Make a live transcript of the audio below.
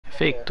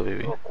Fake তো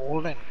baby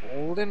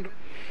golden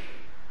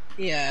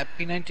yeah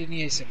P90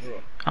 নিয়ে আইছে bro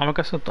আমার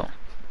কাছে তো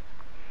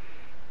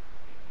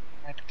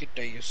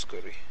medkitটা ইউজ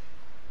করি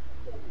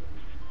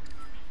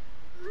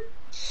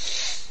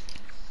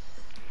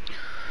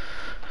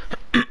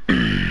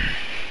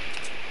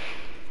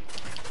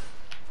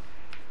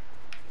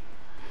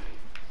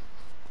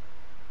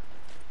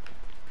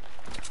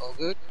all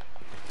good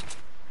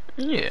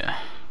yeah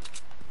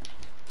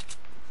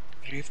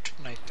rift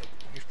night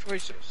rift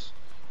voices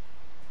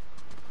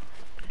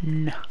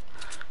no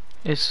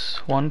it's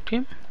one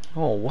team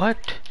oh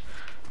what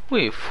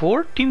wait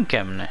 4 team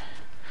কেমনে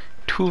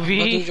 2v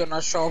দুজন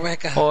আর সব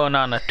একা oh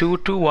না না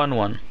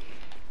 2-2-1-1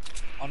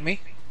 on me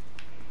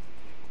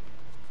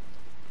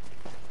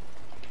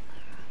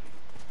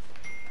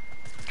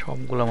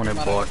সবগুলো মনে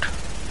বট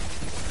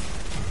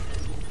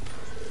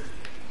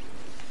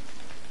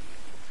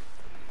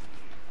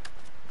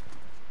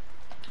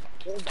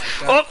oh my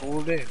god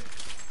golden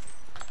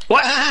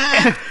what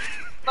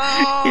no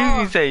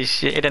এই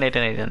shit এটা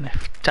না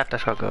চারটা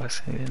শক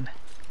আছে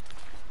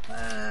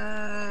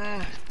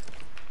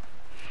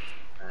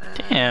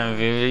damn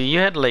you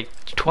had like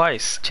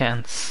twice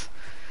chance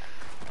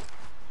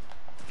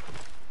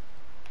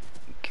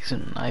কিছু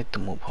নাই তো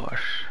মুভ হওয়ার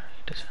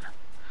এটা জানা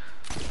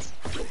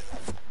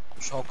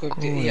শক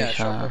দিয়ে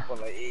শক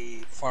বলা এই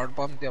ফার্ড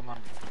বাম দিয়ে মান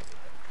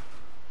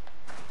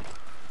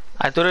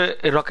আই তোরে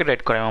রকেট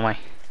রাইড করে মামাই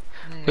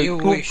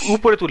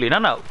উপরে তুলি না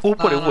না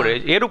উপরে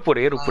এর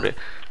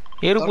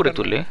উপরে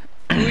তুলি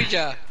তুই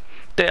যা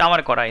তে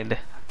আমার করাই দে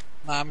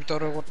না আমি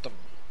তোরে করতাম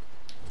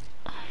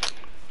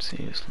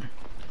সিরিয়াসলি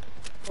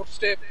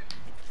স্টেপ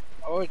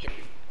ওই যে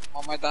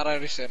মামাই দাঁড়ায়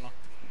রইছে না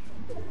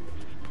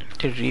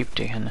তে রিপ্ট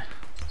এখানে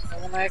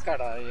এমন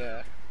কাটা ইয়া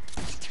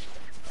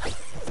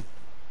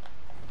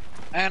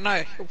না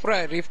উপরে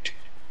রিফট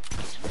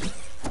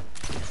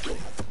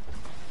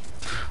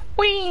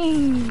উই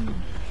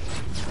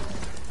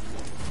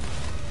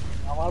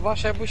আমার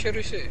বাসায় বসে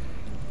রইছে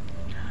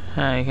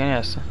হ্যাঁ এখানে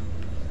আছে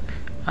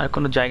আর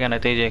কোনো জায়গা নাই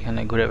এই যে এখানে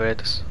ঘুরে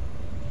বেড়াইতেছে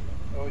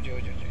ওই যে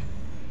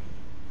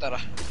তারা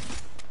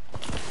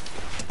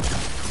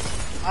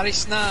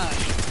আরিস না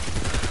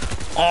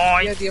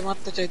ওই দিয়ে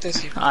মারতে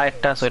চাইতেছি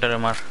একটা সোয়েটারে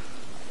মার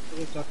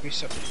এটা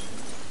পিছন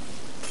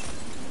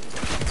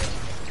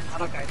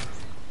আরে গাই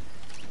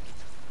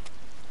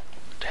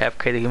হ্যাপ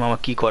খাই দেখি মামা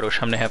কি করে ওর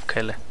সামনে হ্যাপ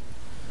খাইলে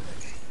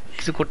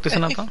কিছু করতেছে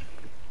না তো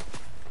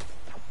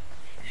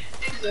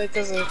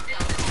যাইতেছে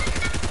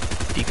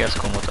ঠিক আছে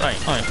কমত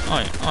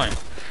ওই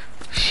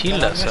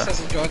শিল্ড আছে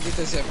জয়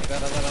দিতেছে আমি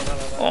দাঁড়া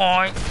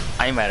ওই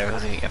আই মারে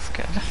গেছে ঠিক আছে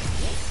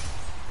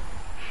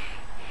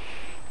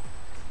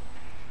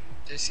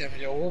জেসি আমি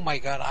ও মাই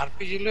গড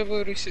আরপিজি লেভেল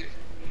রইছে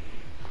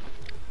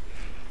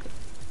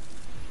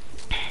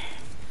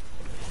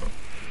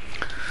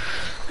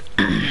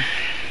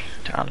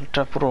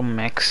আলট্রা প্রো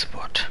ম্যাক্স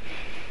বট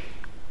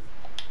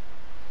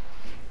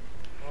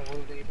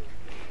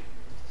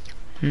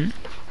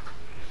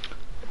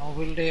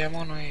মোবাইল ডে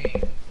এমন ওই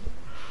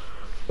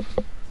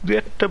দুই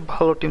একটা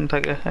ভালো টিম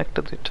থাকে একটা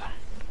দুইটা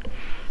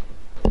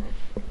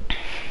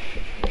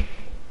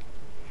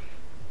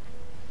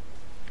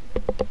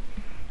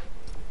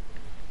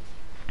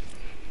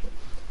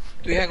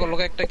তুই এক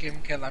লোক একটা গেম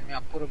খেল আমি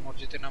আপুরে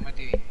মসজিদে নামে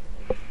দিই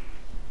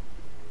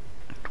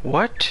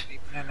হোয়াট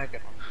না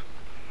কেন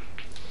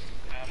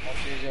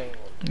মসজিদে যাব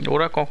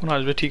ওরা কখন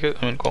আসবে ঠিক আছে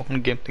আমি কখন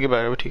গেম থেকে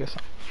বাইরে হবে ঠিক আছে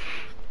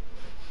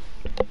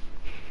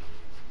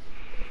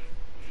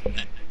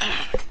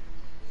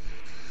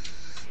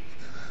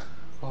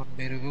কোন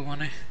বেরোবো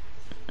মানে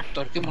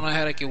তোর কি মনে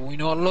হয় কি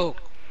উইন অল লোক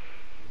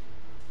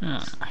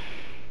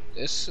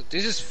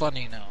this is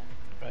funny now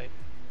right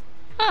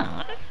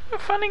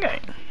funny guy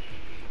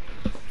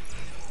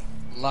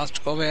last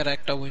কবে আর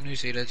একটা উইন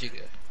হইছে এটা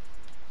জিগে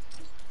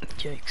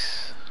yikes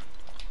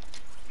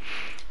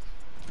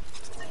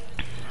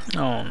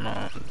oh no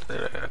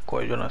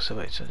কয়জন আছে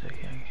ভাই চলে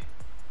আগে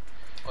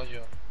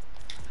কয়জন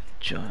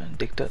জন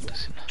দেখতে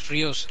পাচ্ছি না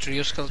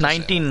ট্রিওস খেলতে 99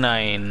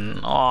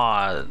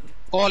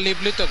 ও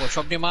লিবলি তো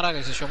সব নিয়ে মারা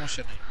গেছে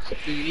সমস্যা নেই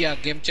তুই ইয়া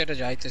গেম চ্যাটে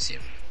যাইতেছি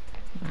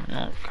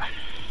okay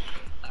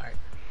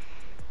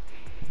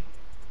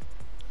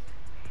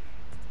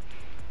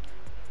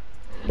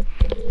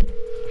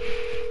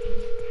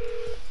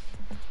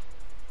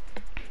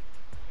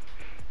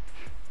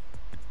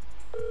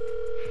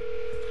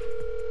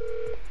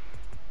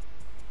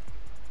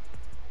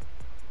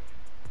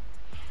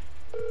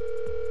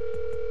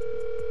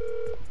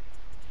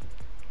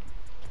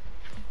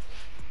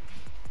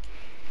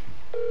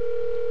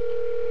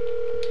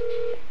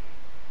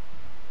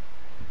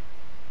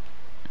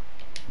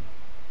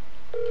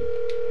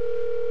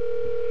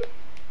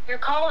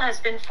Your call has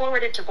been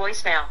forwarded to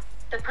voicemail.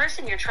 The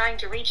person you're trying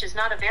to reach is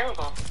not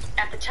available.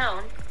 At the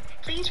tone,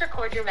 please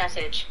record your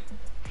message.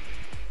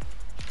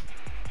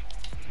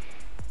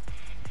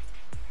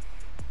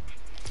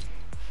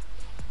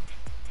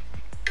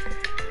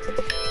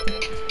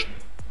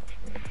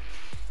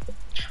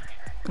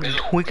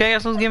 Hui chi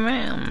Asus গেমে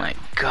oh my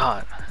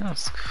god that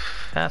was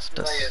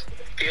fastest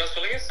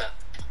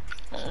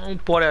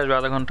পরে আসবে,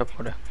 আধা ঘন্টা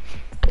পরে।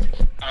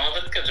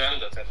 আমাদেরকে join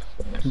দিতে না?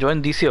 Join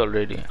দিছি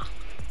অলরেডি।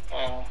 ও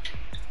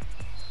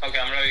ওকে,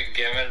 আমরা ওই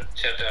গেমের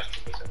চ্যাটে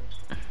আসতেছি।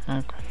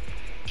 ওকে।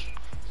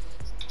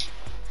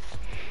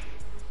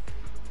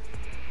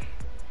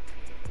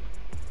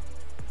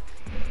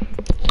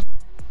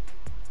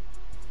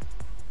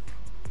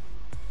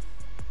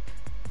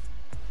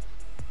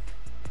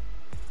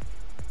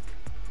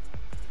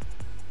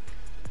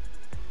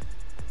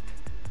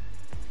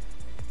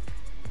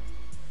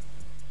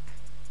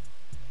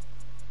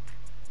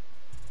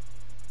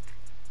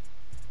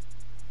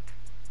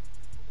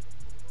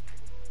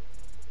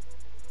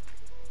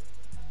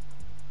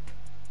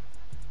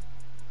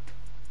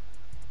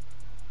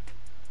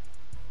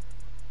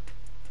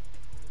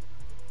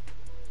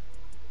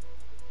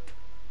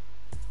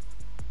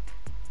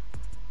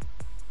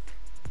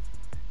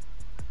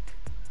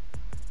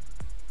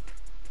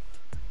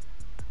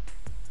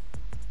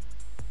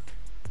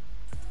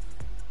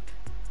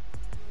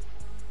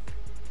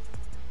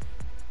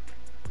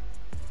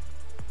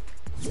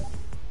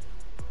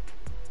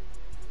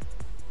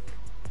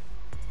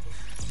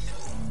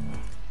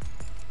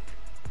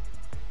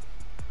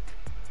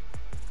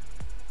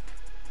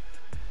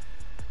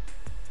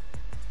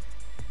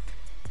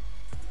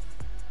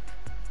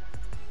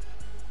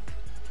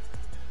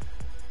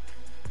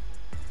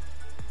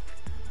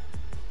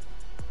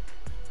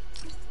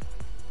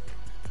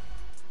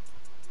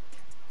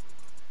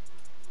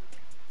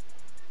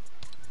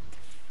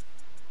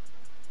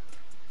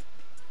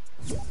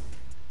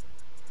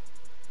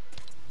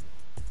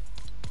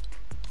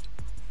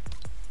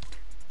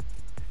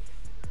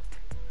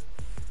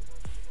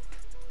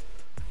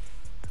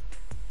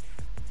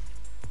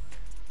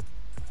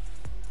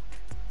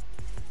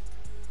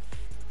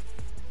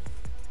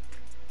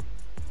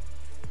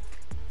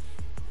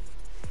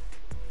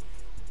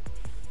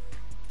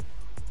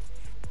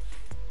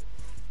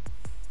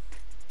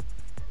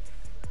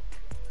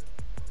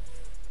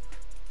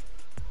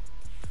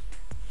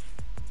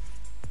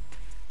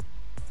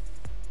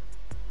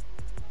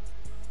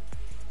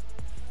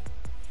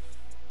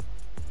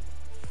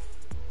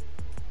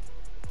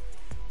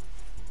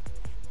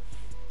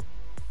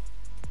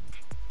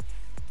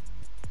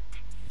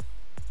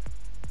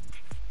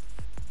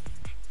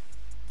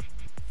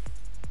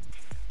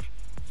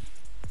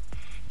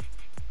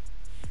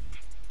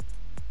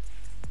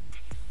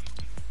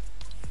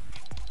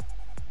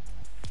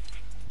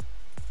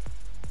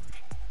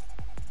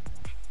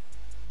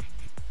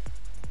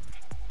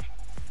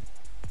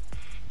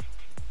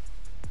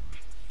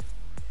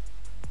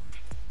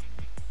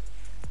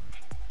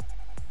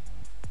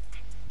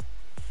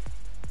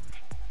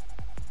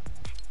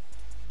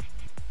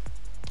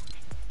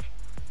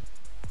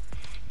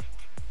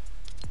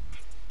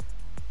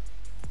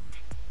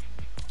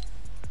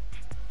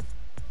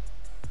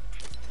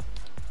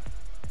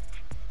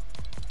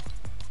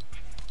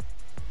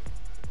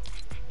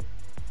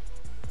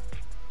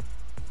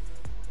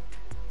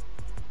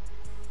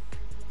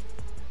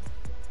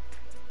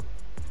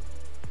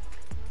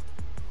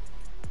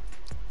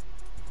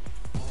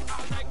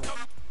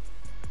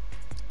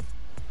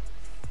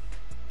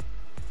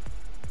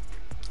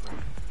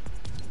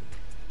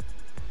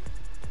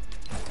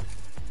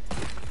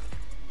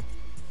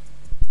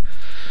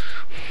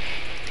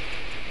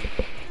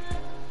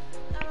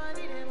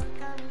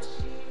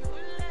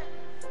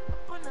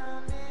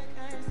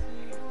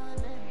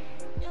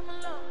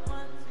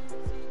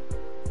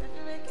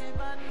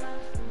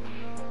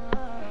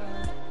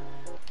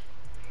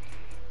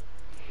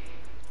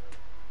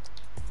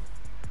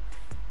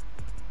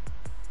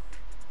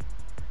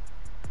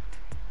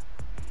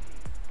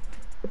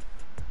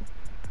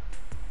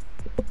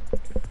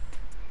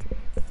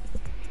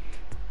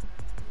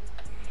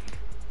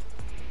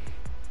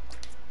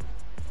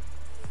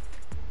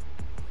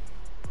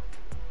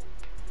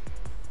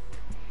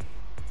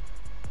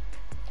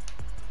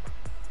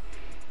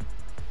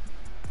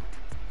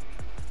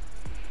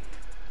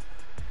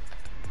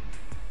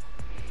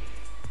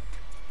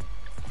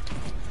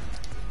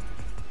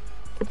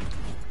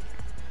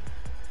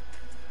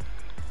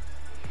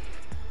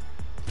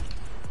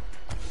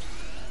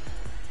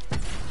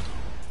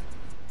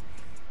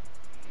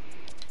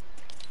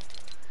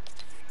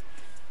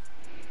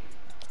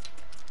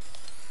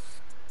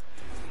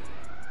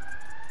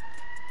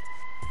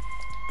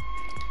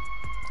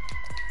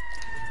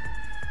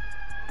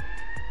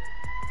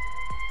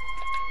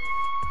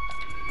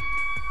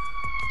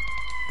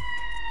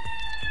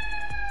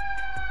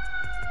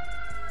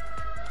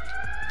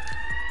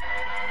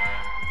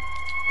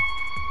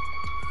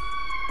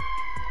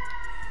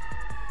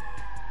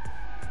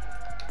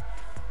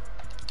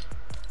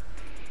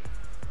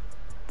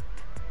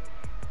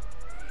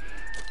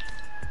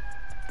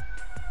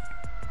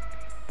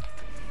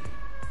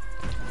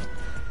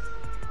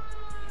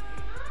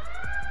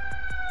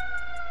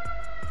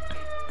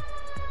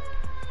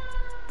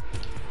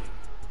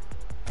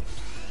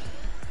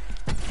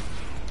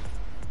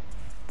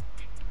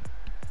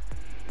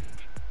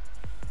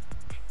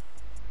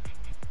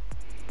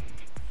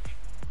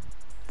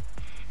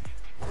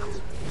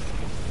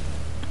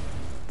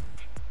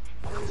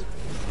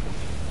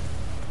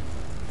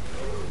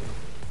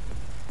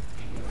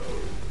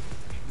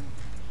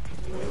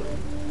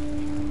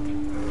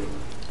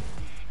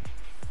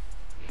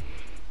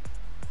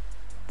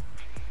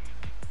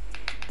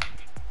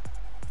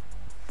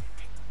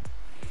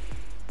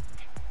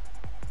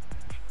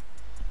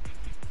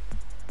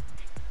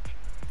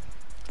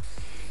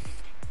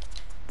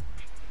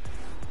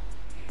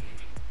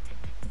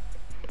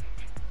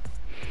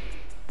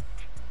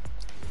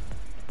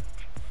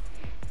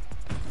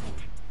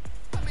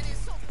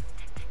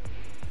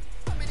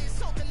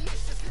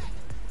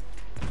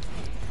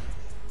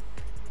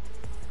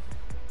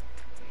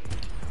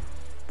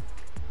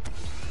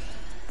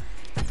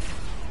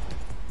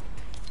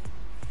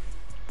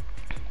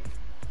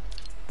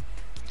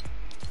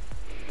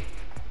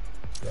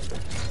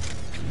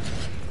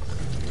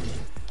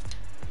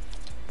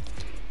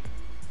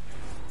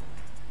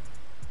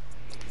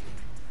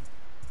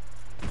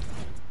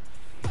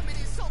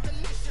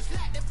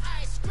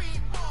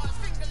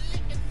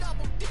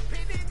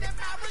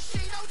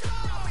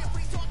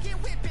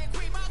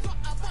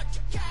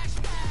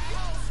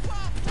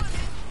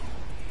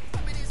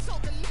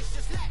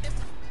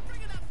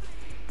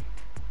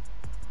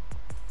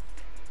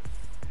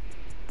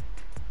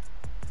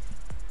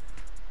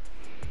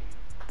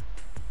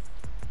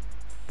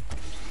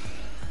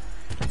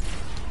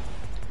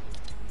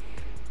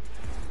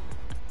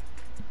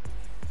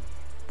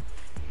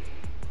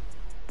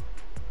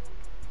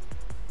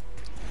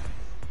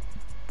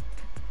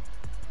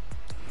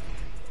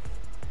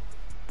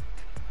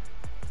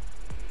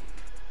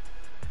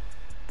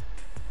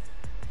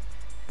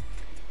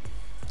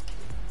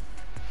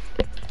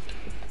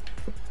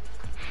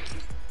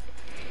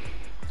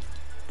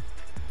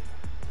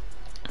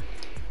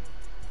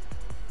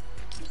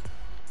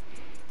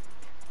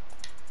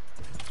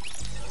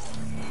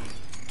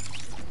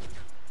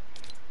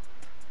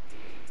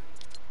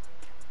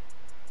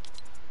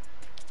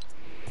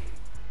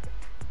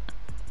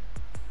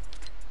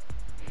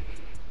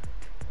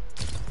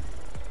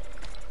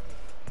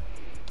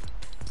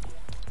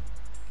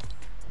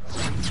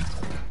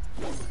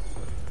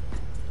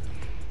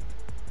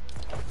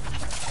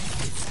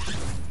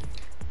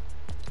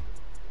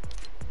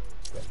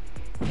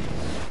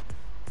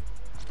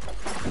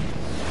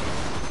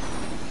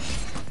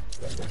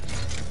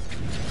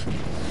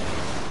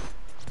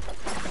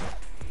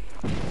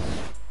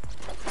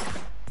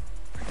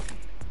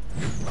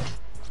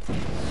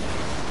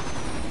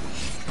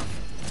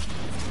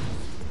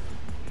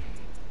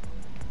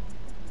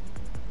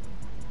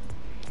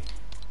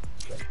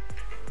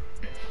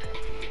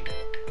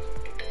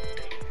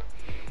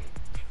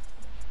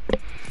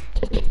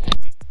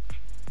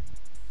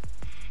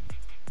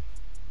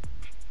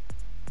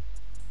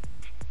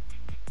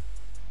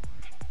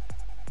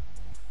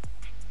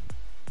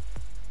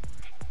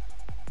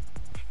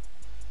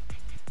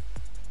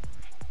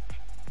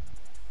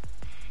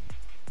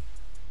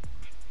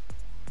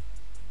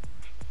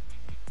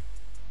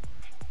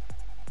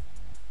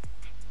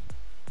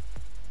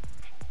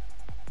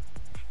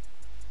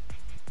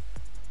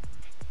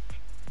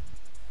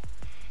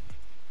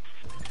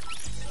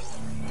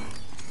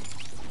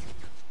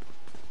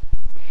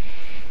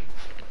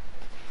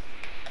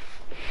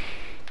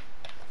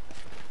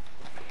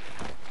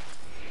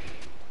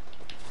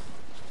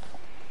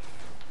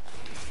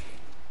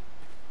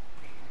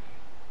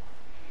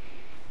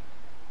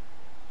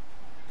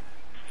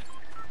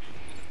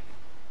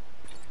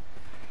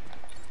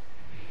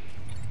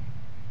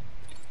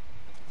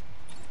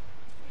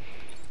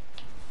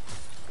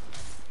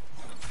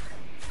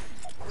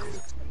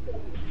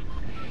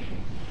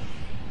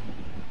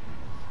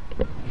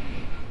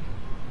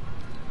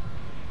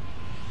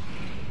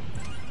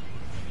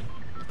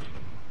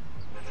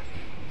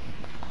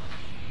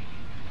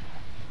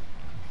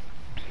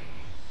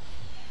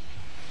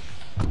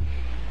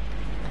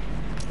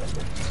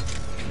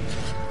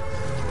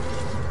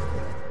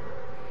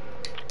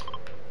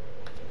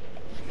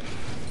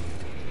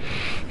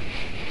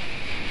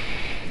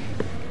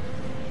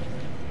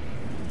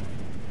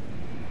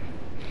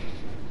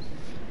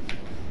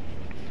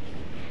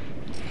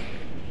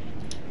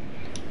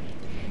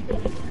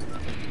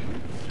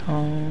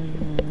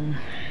 Um,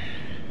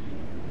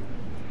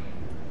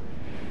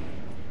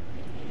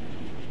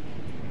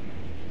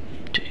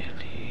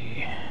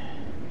 daily.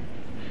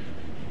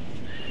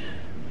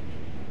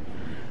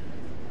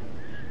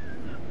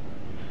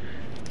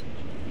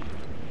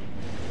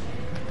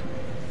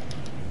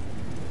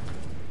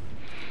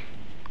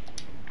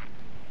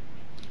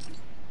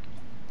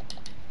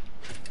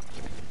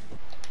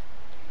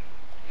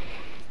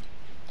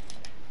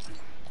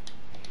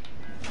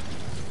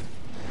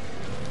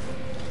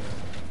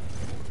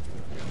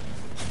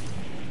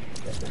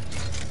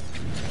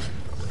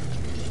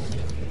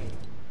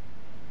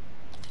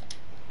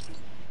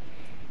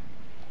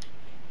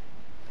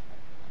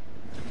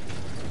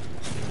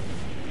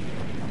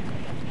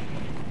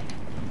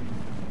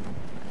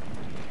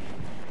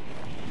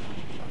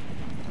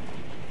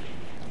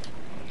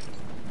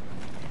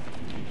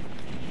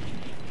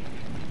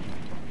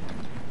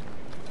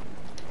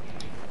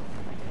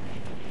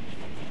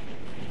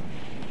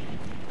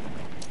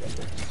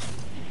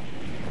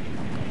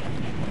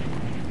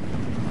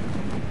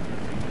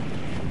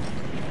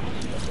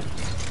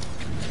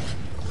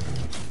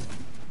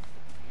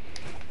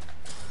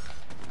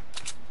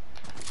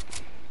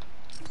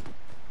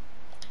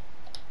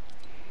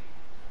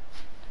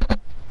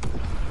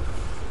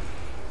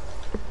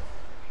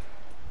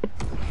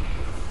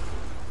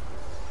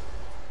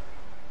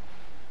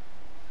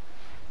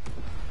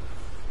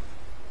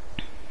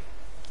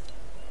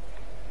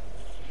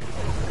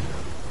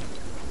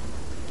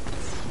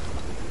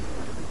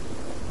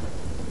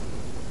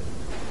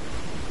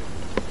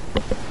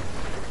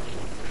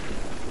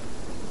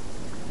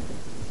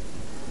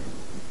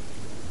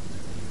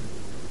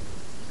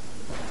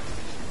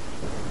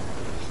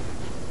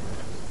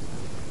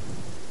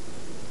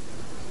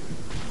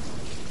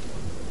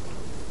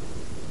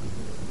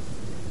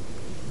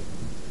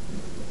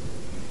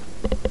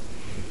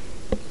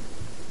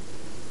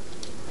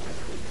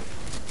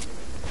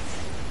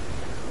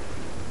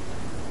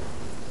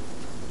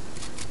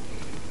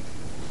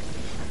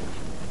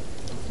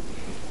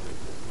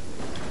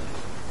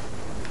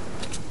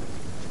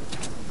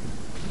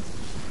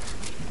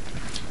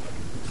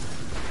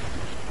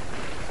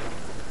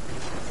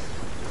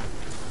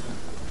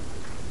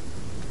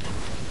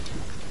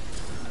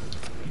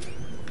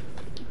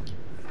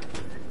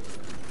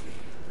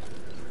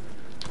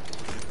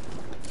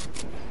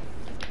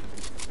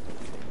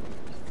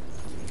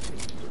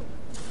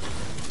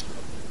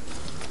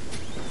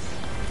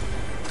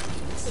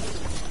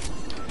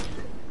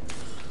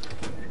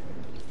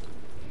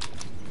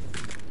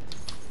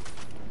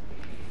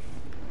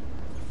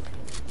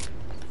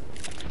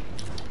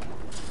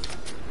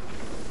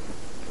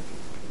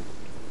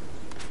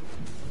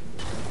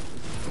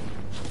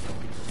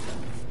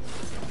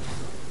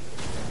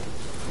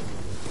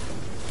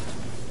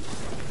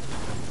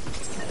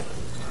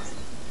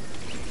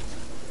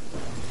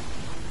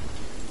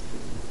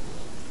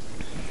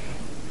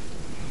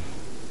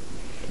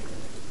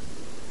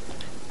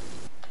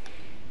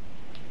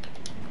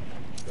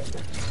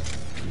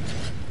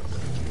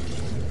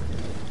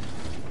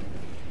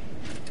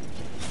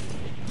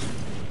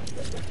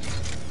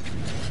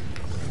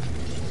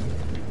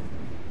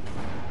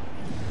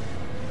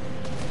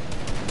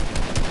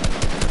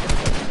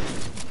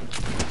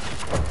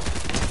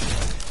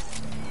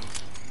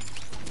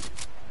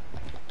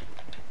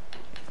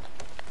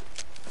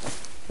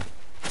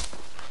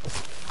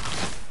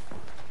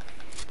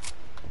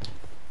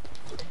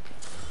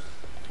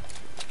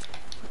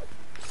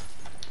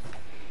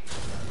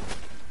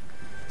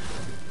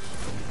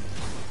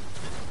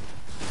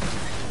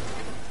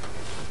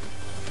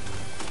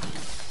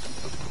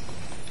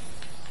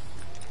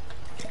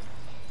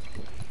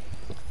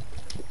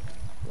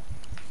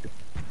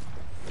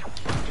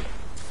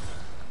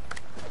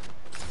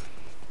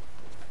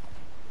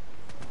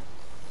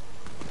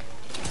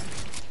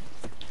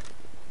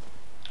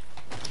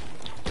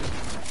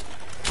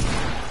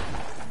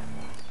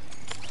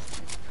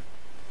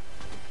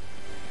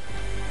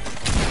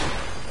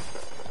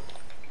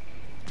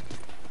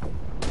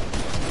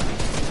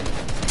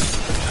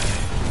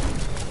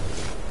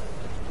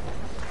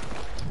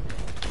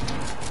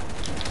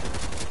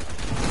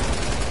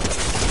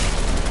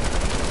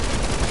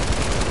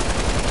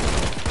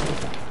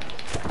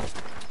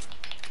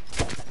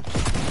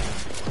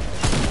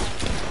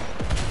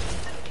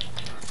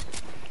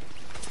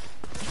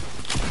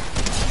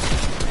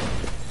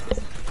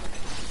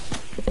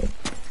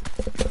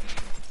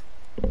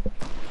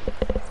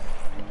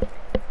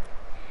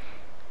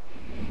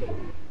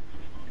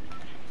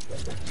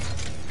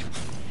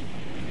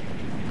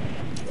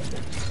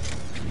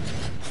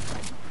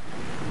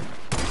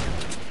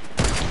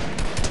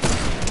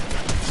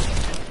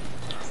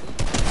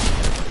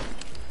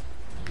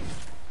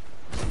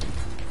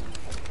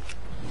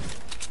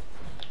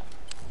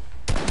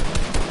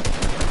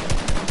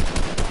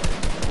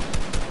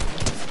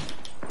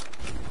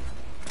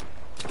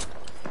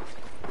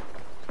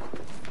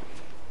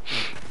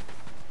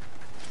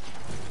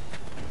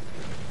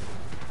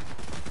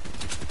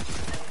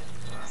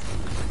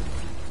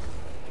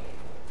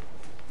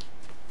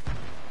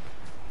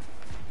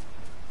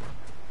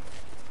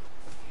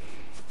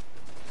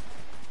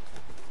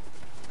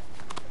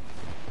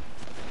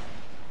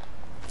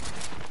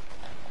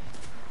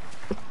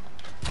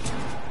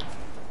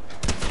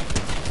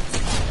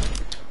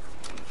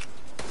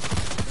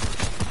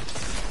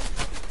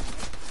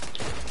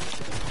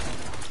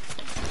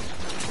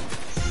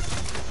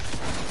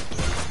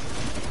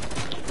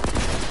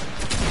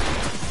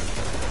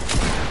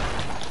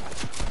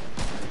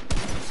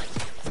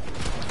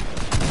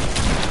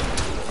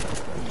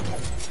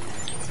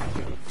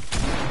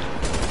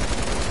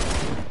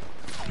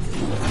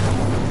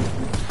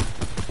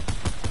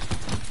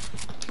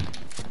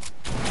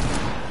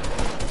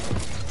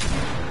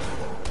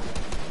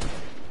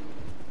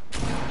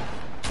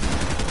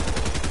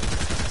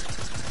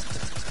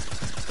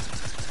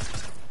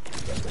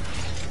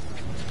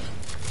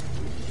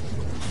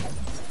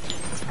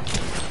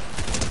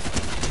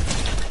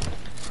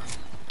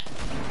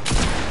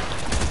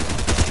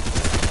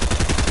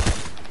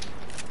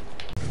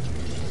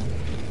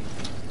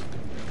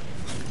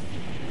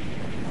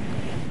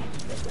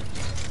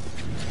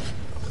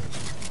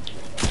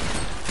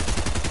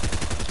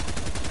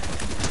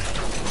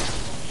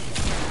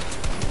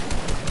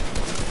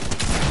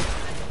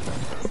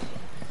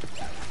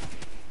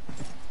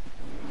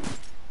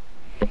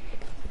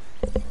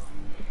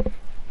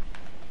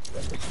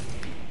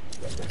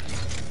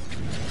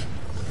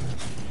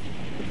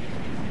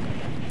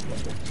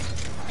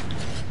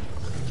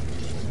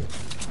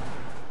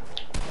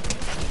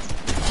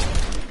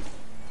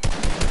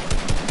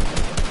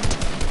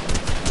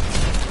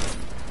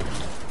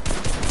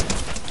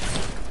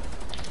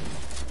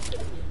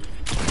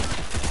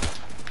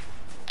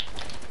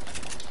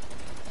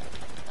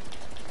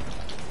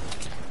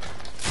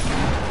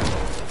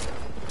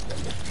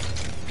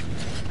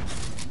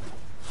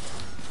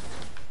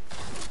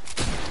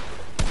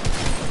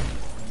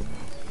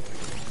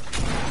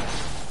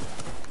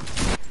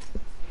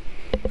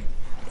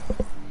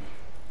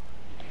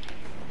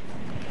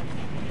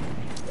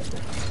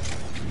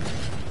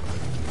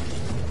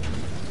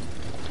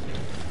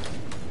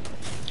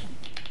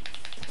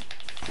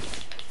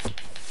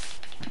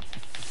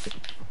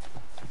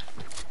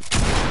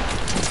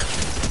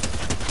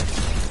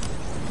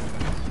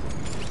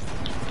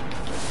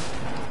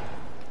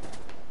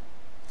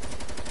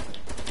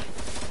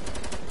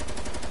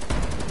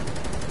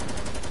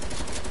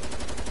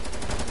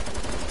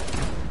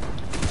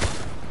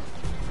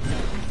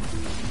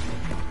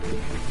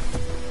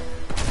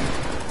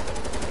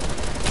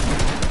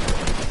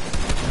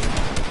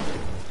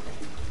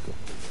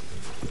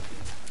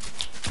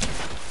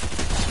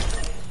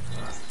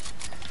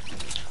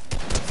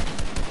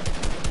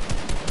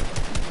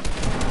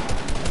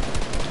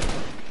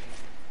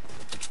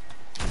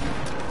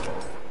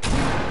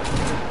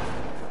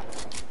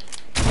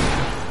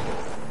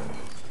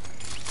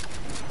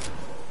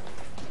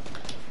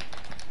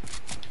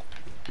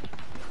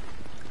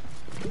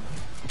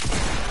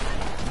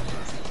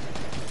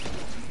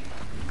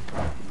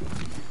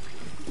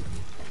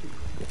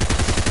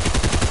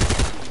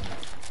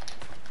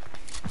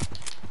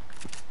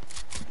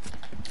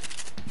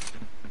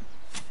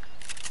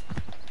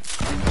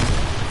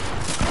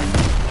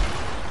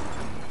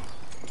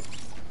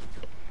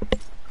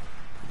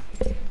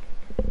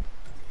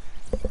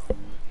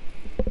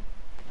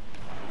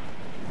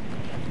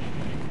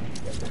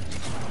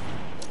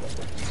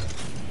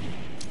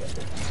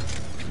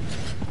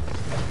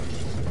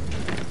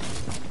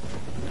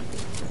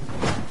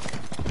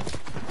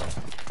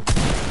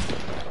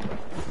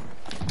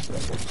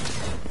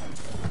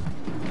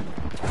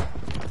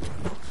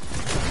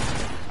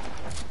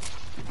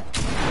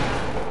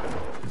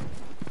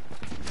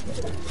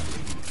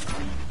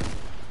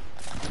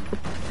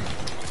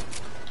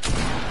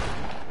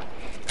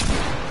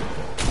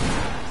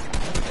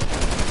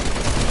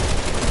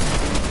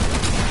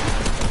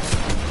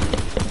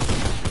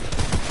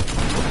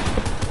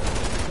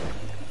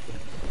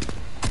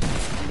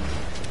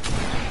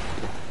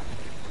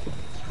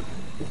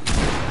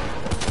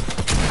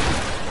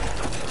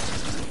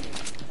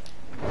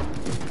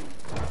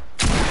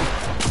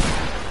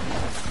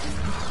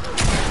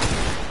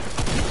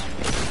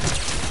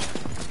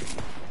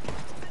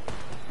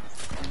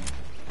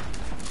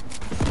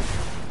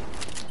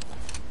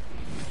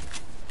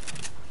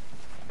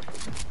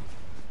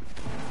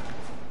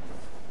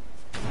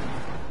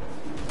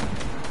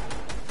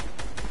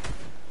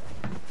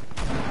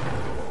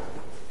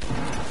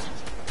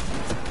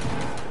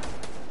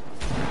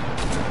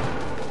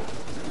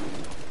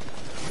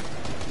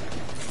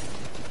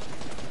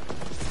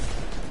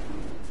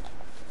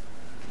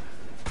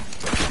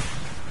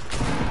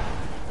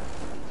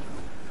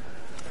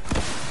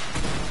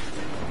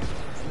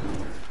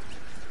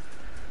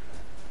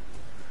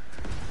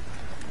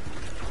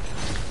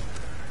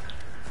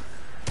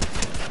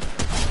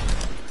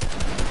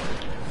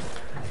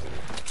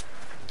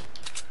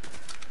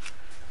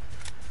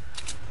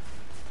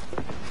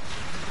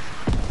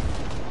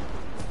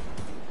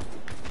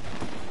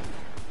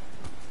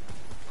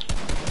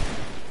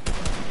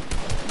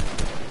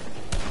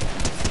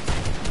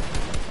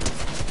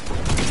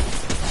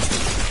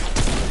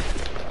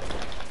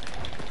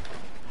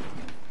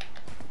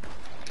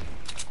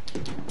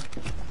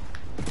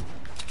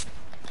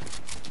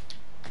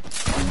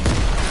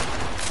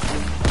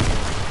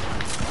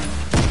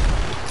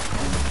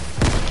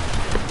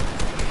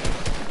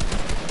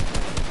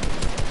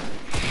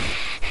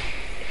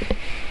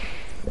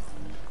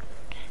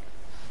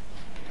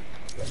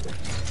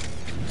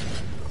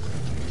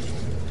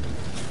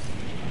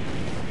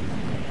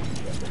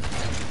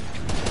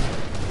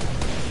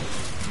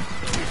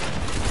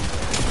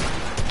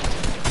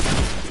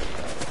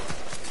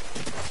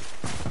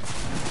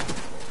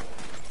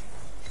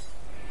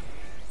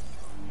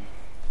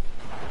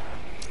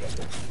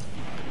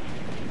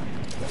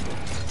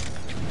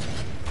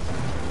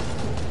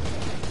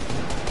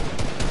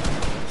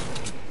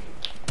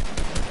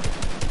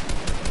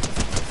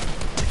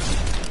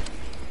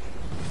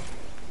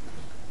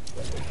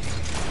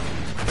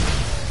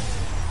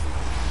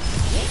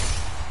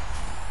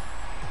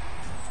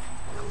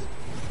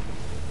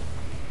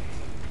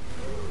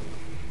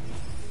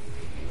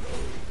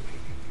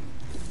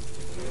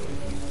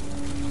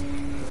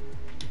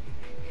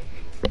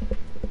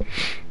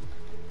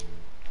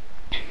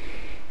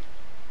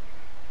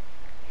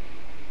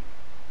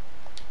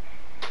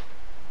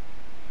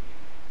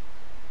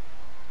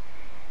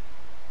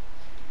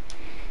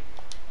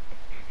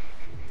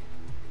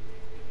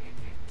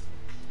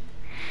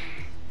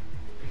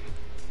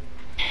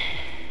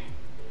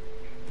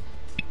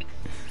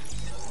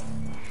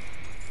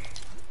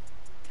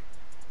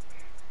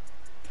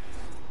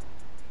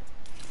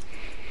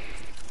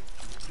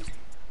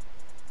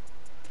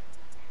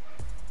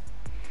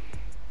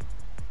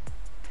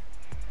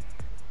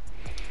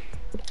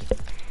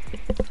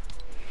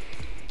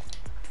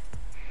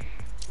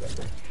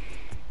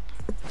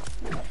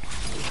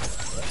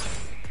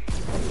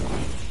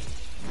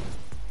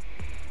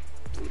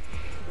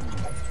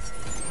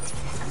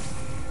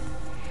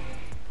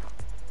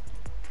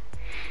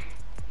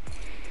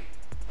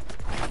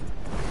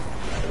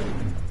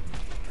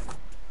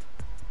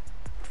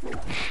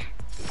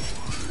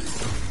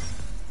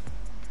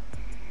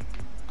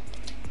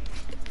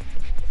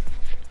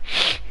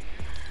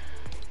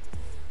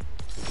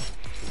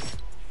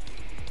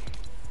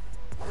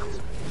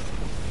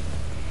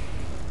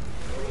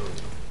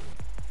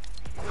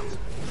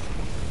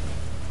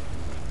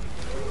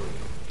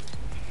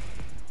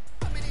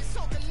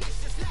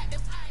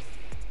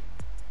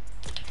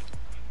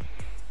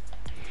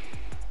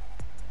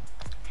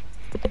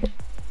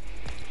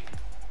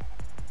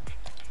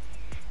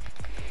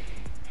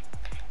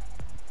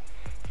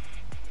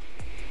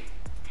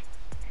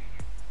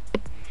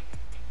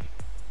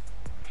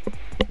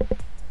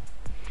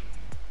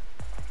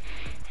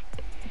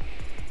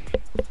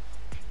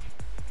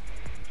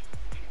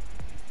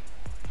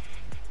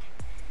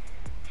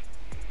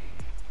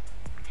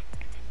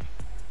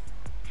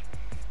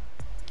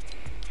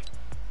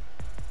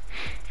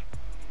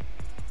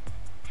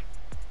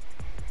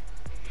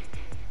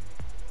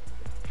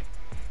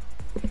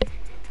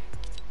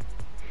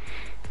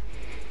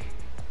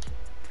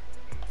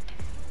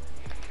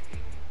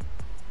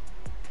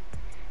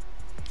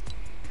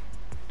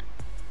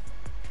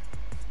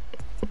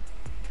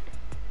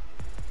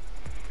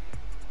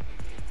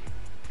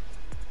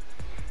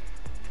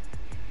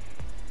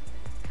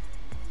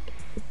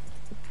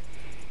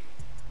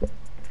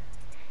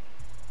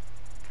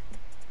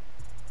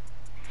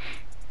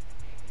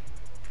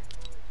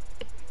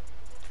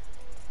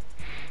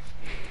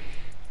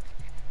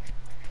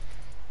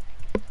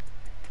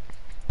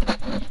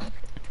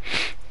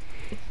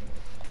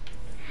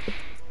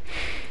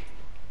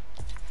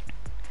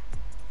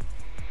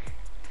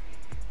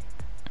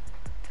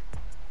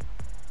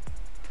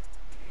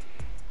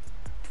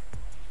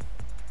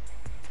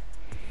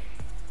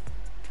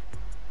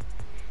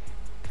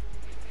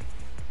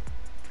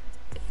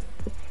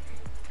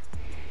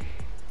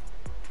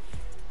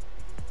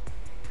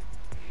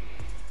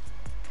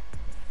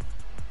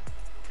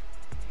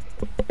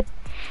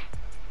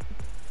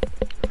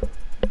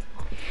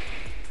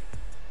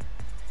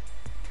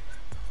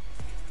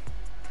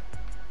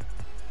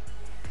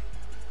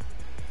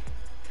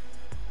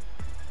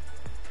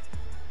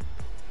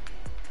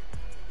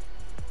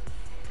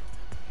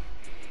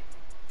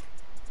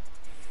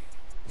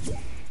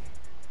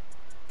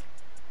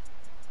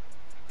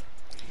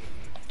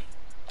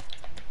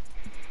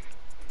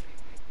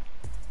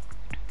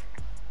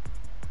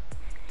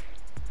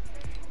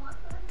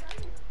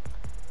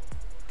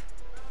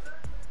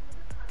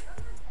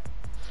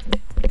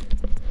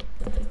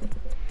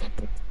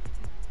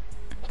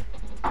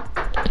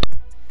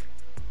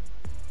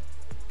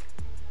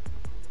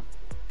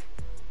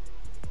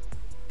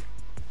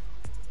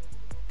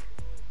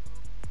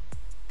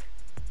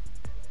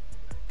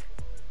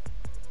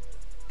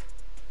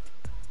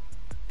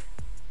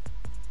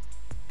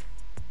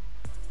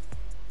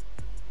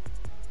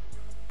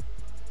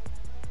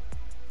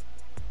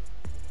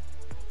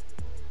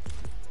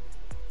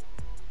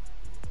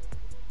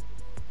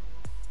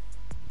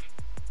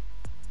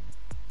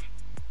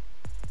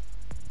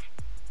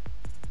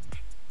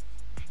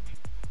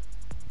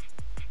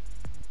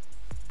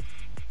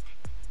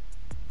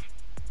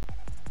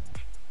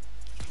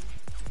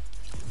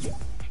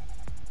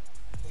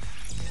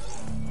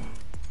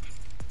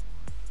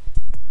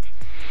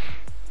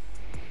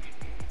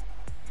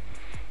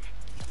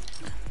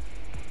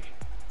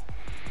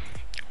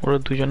 ওরা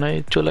দুজনে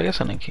চলে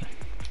গেছে নাকি?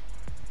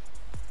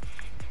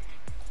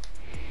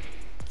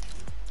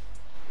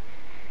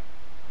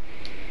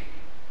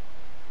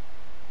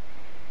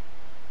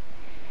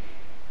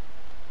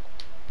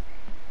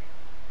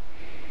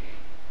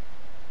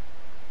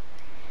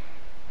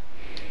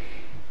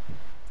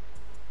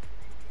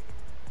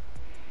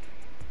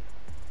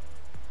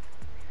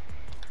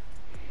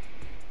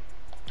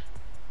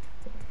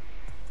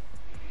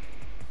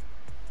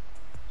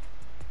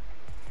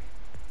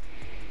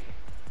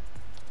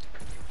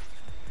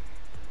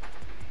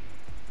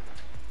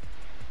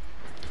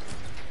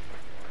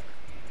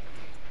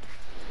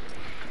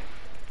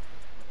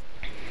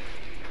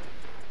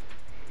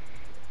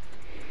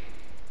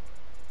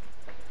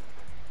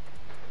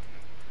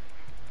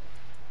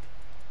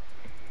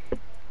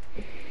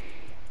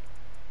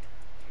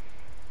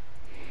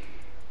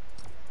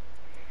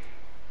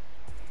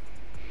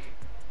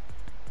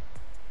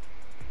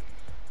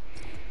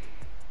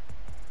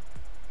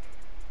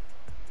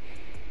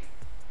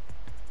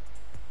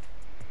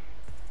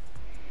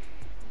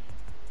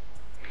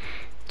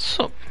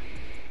 So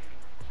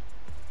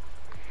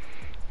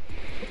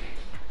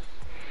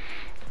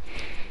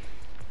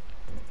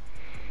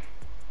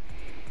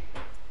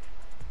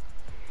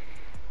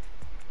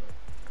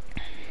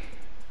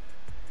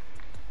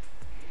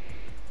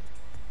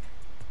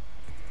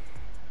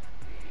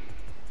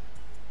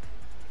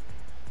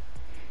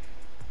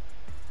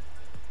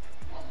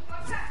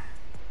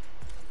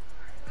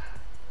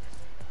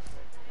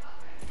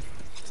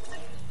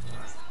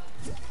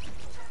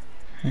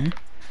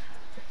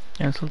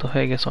cancel তো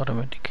হয়ে গেছে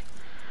অটোমেটিক।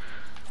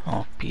 ও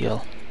পিএল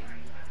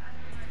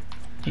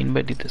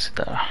ইনভাইট দিতেছি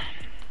তারা।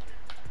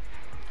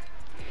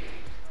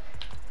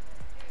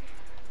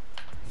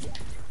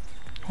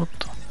 What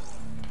the?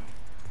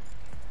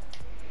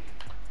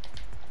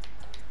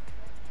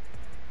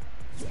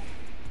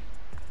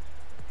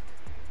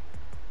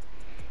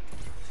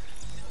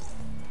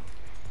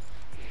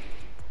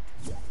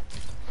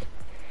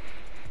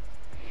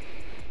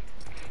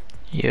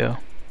 Yeah.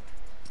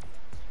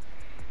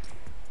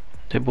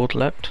 They both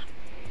left.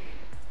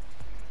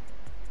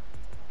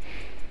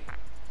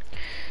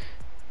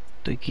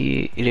 তুই কি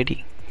ready?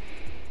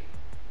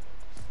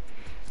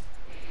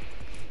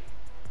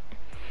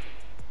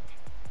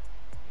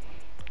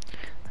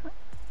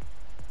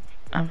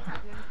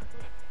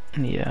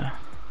 Yeah.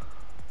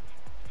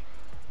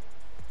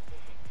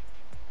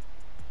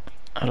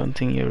 I don't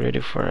think you're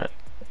ready for it.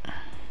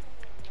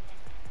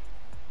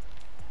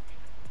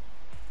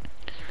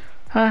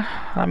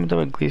 আমি তো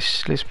গ্লিচ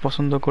লিস্ট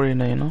পছন্দ করি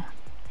না, you know.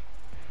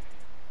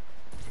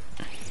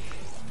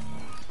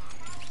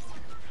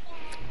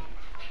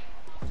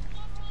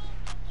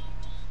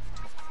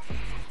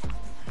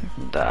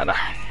 দাঁড়া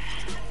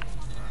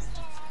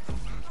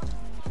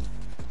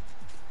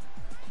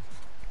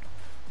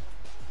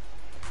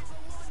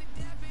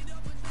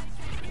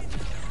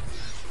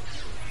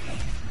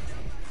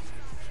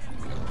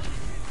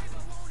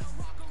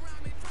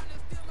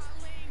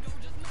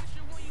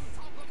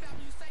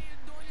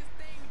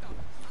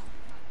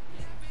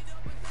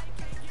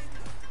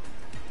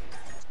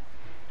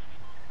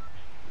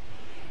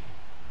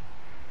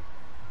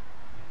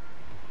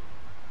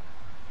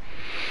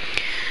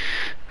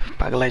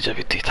পাগলাই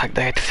যাবি তুই, থাক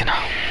দেখাইতেছি না।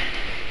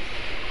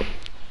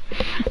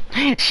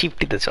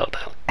 শিফটিতে চল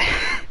তাহলে,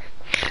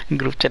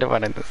 গ্রুপ চ্যাটে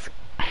পাঠাইতেছি।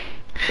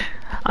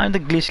 আমি তো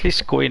গ্লিচ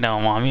লিস্ট করি না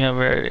মামা, আমি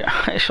আবার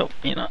এসব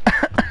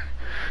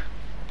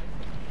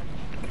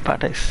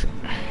পাঠাইছি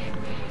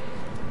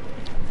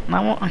না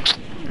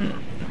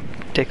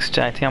টেক্সট।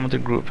 আই থিঙ্ক আমাদের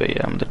গ্রুপে,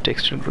 আমাদের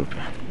টেক্সটের গ্রুপে।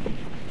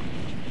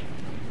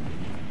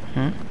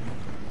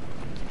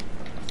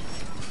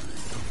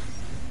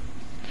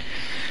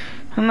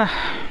 না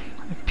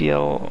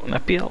পিয়াও না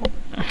পিয়াও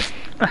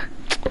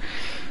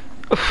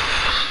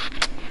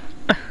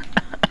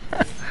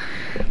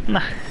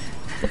না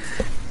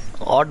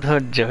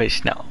অধৈর্য হইস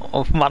না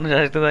মানুষ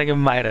আসতে তাকে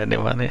মায়েরা নে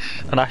মানুষ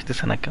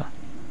আসতেছে না কেউ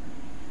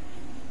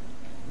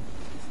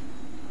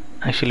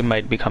actually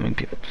might be coming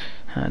people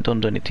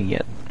don't do anything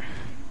yet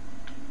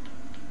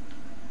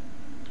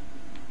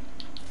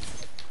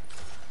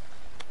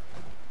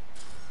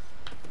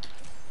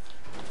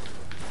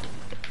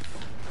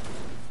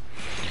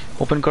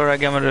open করার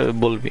আগে আমার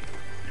বলবি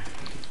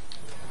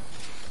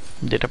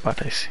যেটা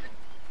পাঠাইছি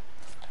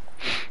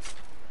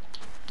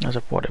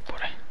আচ্ছা পরে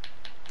পরে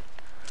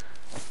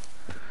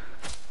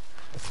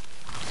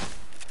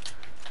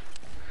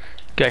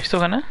কে আসতো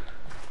ওখানে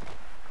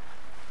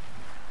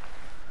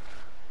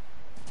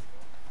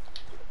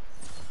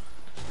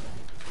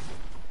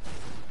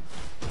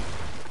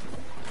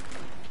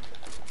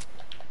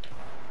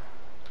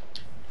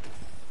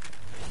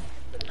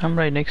I'm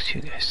right next to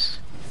you guys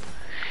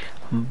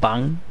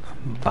bang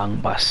bang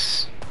bus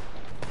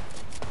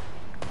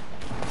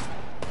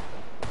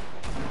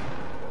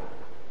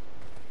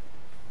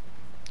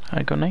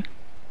I go now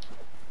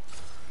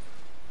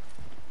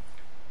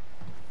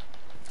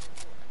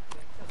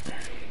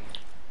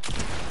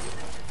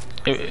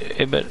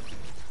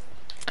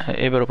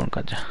এবার ওপেন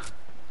কর যা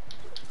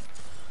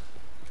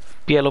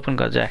পিএল ওপেন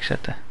কর যা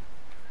একসাথে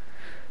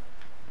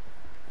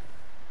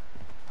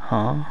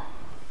হ্যাঁ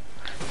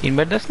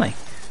ইনভাইট দাস নাই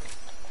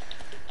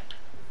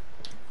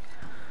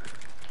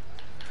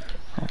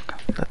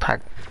থাক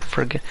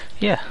forget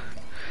yeah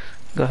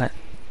go ahead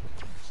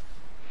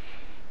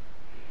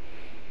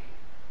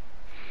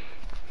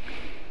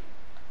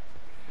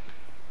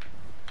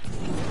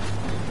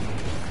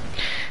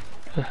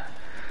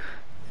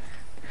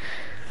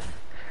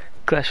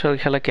class royal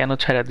খেলা কেন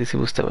ছাড়া দিছি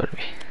বুঝতে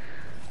পারবি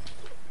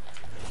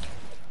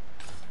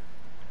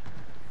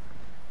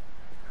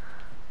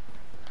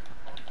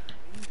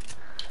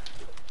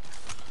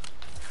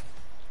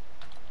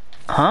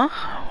Huh?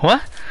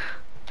 What?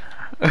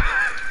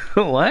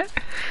 What?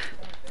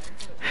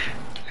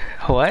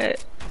 What?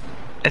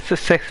 It's a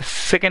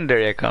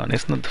secondary account.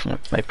 It's not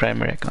my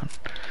primary account.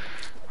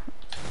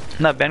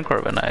 না ব্যান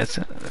করবে না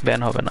ব্যান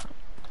হবে না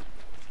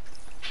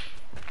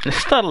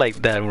It's not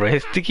like that, bro.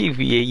 It's the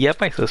yeah,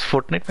 paisas,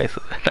 Fortnite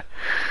paisas.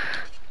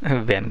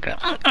 Ban kar.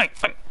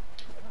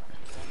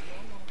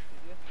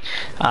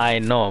 I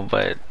know,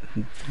 but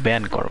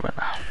ban করবে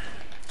না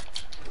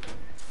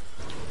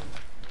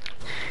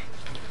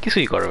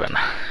কিছুই করবে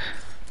না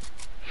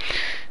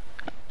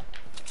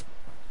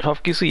সব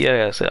কিছু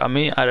ইয়ে আছে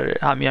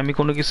আমি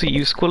কোনো কিছু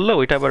ইউজ করলে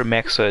ওইটা আবার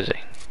ম্যাক্স হয়ে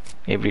যায়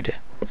এভরিডে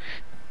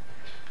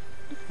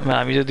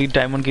আমি যদি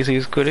ডায়মন্ড কিছু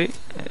ইউজ করি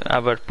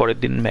আবার পরের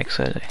দিন ম্যাক্স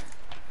হয়ে যায়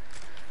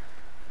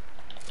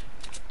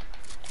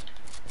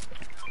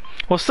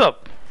What's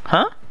up?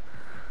 Huh?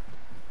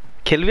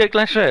 খেলবি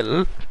Clash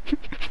Royale?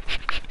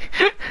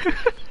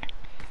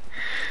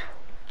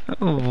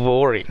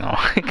 Boring.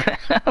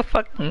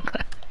 Fucking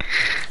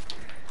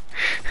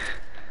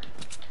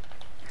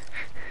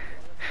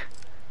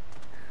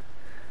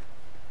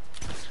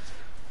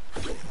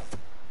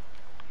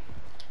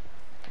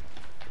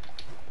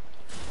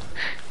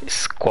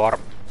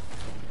Scorp.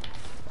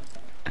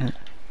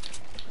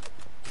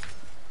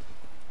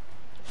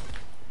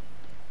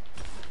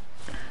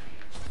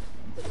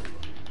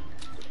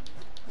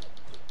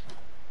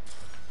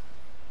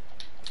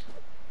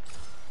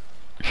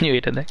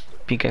 এটা দেখ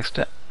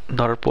পিক্যাক্সটা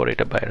ধরার পর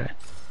এটা বাইরে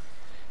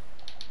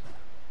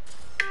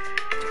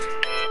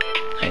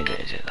এই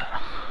যে দাঁড়া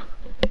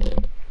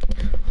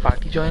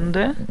পার্টি জয়েন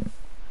দে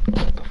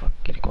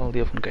কি কল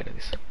দিয়ে ফোন কেটে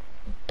দিস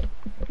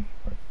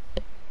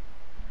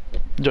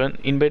জয়েন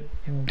ইনভাইট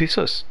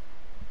দিছস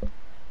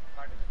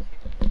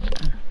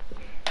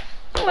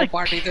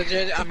পার্টিতে যে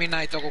আমি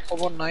নাই তো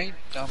খবর নাই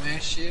দামে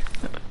শিট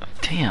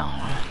damn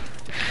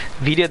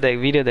ভিডিও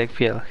দেখ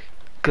পিএল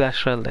ক্ল্যাশ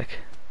রয়্যাল দেখ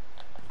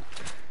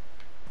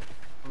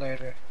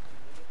later.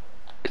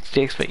 It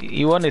takes me.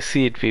 You want to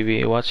see it, PB?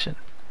 Watch it.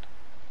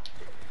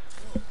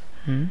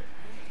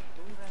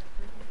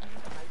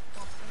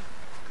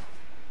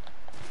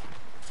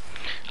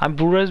 আমি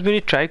ব্লু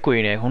রাসবেরি ট্রাই করি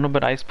না এখনো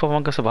বাট আইস পপ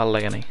আমার কাছে ভালো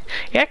লাগে নাই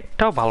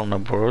একটাও ভালো না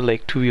bro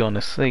like to be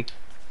honest like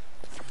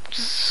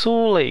so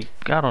like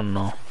I don't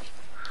know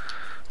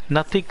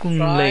nothing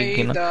like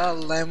you know the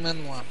lemon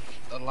one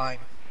the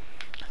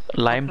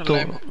lime তো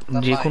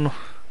যে কোনো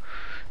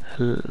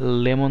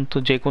লেমন তো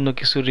যে কোনো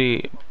কিছুরই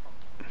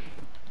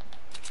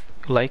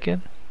like it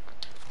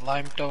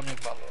lime town is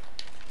bhalo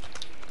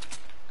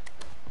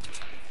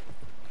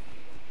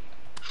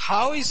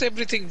how is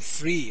everything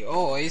free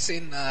oh it's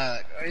in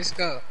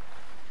iska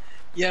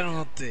ইয়ার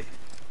মধ্যে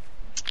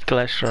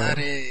clash royal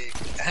আরে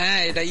হ্যাঁ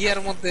এটা ইয়ার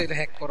মধ্যে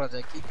হ্যাক করা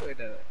যায় কি কো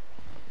এটা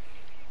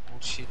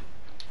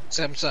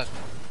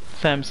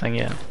স্যামসাং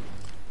yeah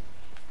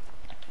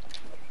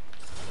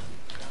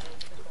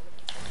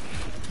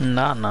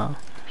না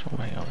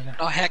সবাই হবে না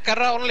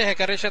হ্যাকাররা অনলি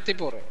হ্যাকারের সাথে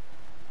পড়ে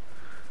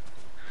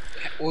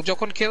ও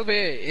যখন খেলবে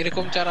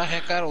এরকম যারা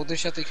হ্যাকার ওদের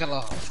সাথে খেলা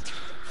হয়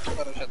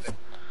কারোর সাথে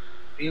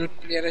রিয়েল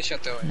প্লেয়ারের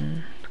সাথে হয়।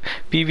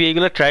 পিভি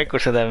এগুলো ট্রাই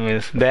করছে দ্যাট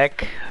মিন্স দেখ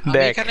আমি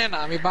দেখ এখানে না,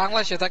 আমি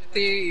বাংলাদেশে থাকতে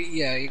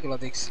এগুলো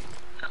দেখছি।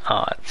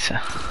 আচ্ছা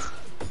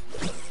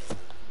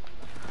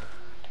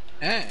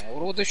হ্যাঁ,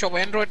 ওদের সব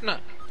অ্যান্ড্রয়েড না।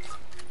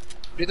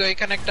 হৃদয়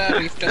এখানে একটা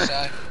রিফট আছে,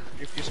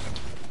 রিফট ইউজ কর।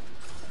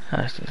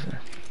 আচ্ছা আচ্ছা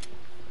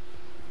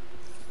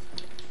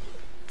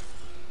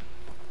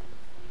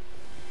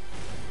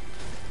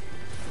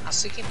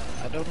আছে কি না?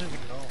 I don't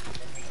even know.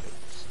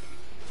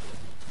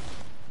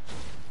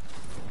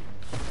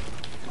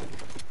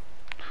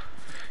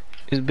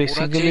 is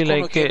basically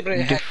like a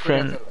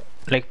different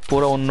like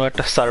পুরো অন্য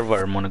একটা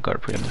সার্ভার মনে কর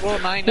প্রেম Bro,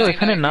 nine,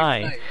 এখানে nine, নাই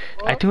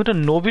nine. আই থিংক ওটা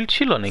নোবেল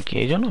ছিল নাকি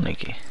এই জন্য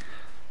নাকি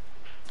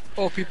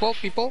Oh,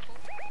 people.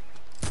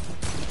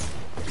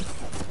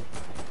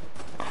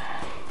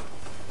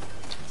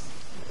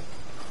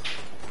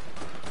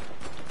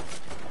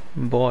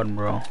 bot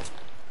bro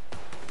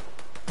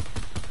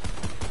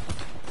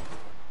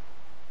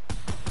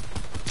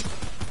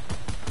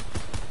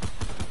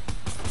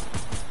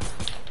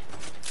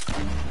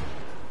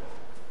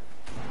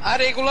আর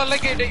এগুলা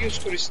লাগে এটা ইউজ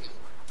করিস না।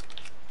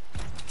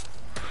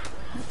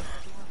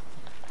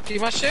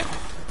 টিম আসে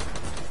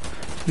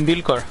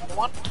বিল কর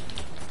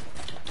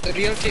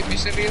রিয়েল টিম,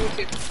 ইস এ রিয়েল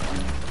টিম।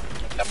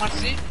 এটা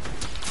মারছি,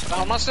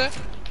 ডাউন আছে।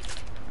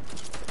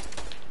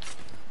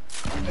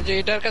 এই যে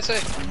এটার কাছে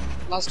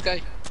লাস্ট গাই।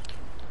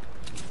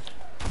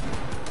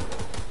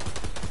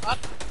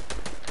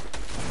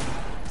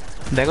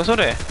 দেখো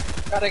সরে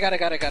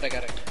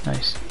কারে।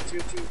 Nice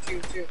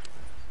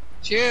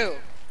Chill.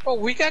 Oh,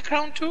 we got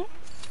crown too?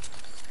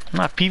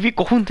 না পিভি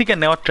কখন থেকে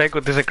নেওয়ার ট্রাই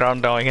করতেছে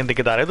ক্রাউনটা এখান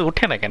থেকে দাঁড়ায় তো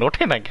ওঠে না কেন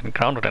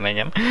ক্রাউন ওঠে না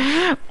কেন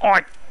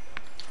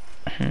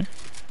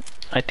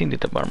আই থিঙ্ক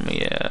দিতে পারবো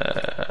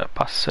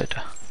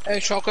 500 এই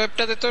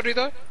শকওয়েভটা দে তো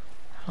হৃদয়।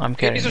 I'm এই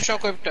carrying নিছো it.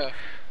 শকওয়েভটা।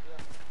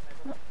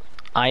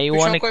 I তুই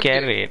want to shockwave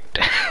carry they. it.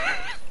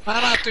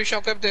 না তুই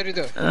shockwave they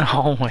Hridoy.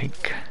 Oh my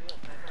god.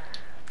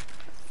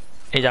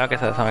 এই যা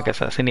আমার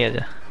কাছে আছে নিয়ে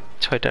যা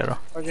 6টারও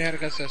ওই যে এর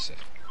কাছে আছে।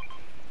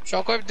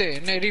 শকওয়েভ দে,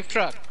 নে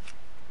রিফ্রাক।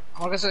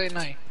 আমার কাছে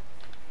নাই।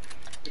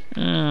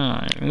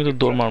 আমি তো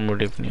দৌড় মারমু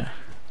রিপ নিয়ে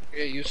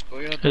এই ইউজ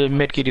করি।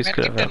 মেডকিট ইউজ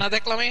করে মেডকিটটা না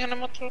দেখলাম এখানে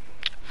মাত্র।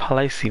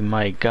 ফালাইছি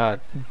মাই গড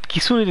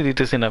কিছু নিতে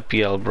দিতেছে না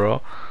পিএল ব্রো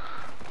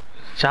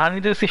যা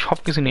নিতেছি সব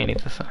কিছু নিয়ে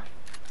নিতেছে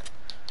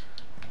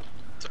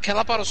তো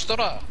খেলা পারস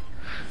তোরা?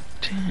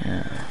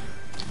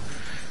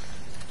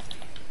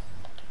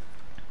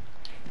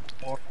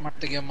 বট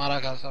মারতে গিয়ে মারা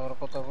খাস আবার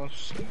কত বস।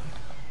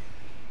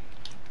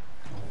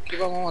 কি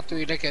বা মামা তুই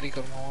এটা ক্যারি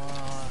কর মামা।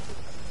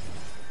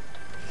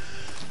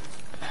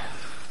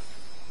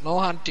 নো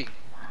হান্টিং,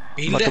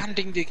 বিল্ড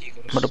হান্টিং দিয়ে কি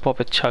করিস? বাট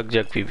পপে ছাক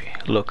যাক পিভি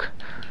লুক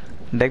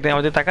দেখ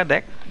আমাদের টাকা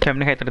দেখ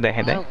কেমনে খাইতে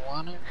দেখে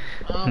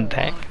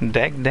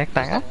দেখ দেখ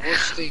টাকা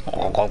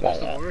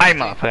আই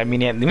মা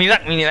মিনি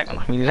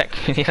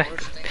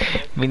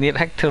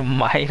রাখ তোর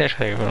মাইরা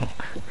সবাই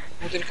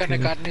ওদের কানে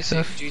কার্ড নিছে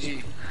জিজি।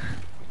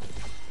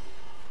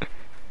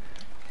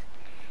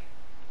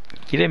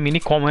 কিরে মিনি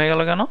কম হয়ে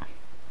গেল কেন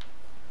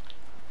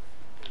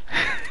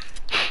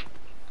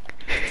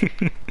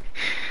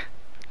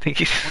তুই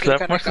কি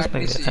স্ল্যাপ মারছিস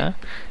নাকি হ্যাঁ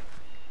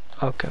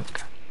ওকে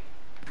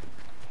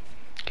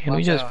can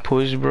we just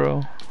push bro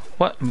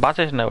what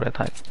বাঁচাস না ওরে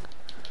থাক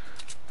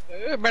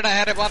বেটা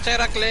হ্যাঁ রে, বাঁচায়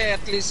রাখলে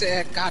at least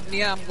কার্ড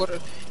নিয়ে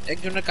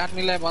একজনের কার্ড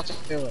নিলে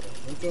বাঁচাতে পারে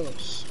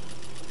বুঝছস।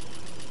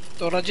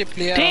 তোরা যে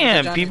প্লেয়ার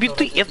damn বিবি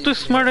তুই এত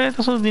স্মার্ট হয়ে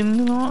গেছিস দিন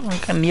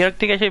নিউ ইয়র্ক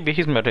থেকে এসে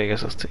বেশি স্মার্ট হয়ে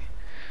গেছিস তুই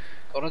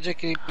তোরা যে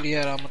কি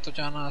প্লেয়ার আমার তো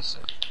জানা আছে।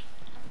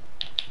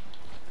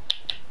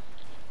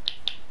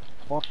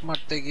 বট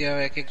মারতে গিয়ে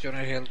এক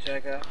একজনের হেলথ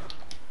জায়গা।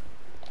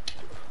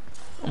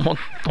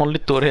 অনলি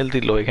তোর হেলথ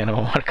লো এখানে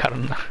আমার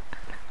কারণ না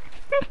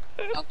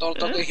তোর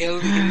তো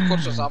হেলথ হিল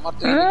করছস, আমার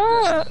তো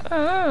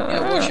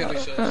বসে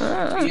রইছস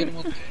বিয়ের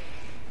মধ্যে।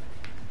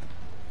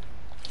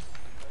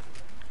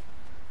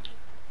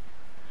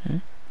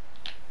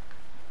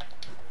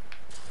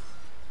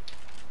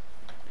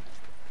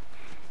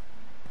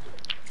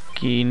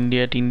 কি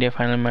ইন্ডিয়া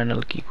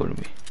ফাইনাল কি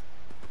করবি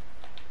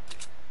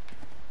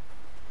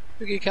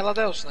তুই কি খেলা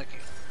দেওস নাকি?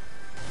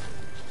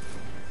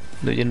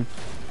 দুইজন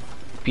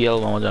পিএল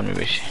মামা জানবে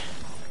বেশি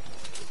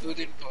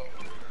দুদিন পর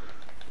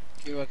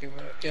কিবা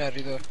কে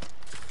হৃদয়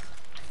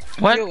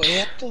What?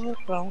 এত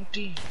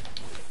ক্রাউন্টি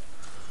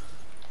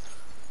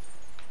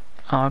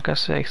আমার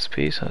কাছে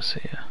স্পেস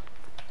আছে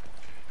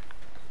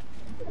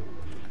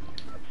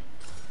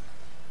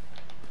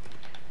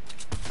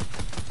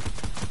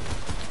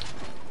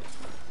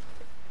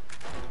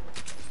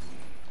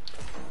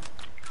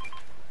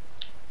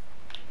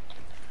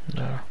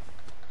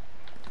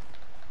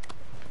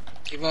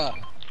কিবা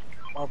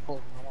পারপল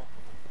মামা।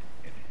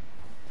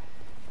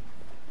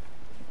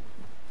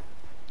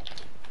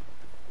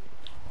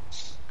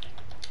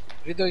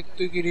 হৃদয়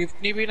তুই কি রিফট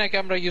নিবি নাকি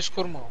আমরা ইউজ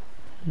করবো?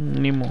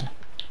 নিমো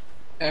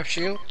এফ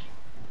শিল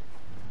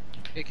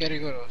এ ক্যারি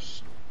করস।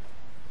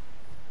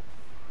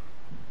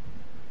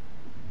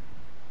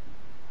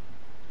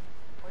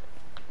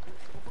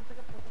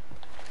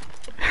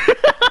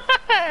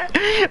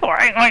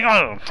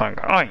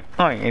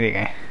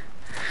 এদিকে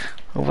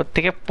উপর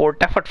থেকে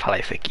পোর্টাফট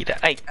ফালাইছে কিরা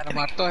এই আরে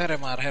মার তো হেরে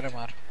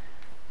মার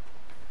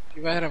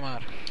কিবা হেরে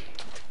মার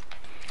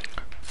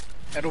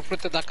এর উপরে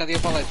ধাক্কা দিয়ে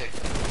পালাইতে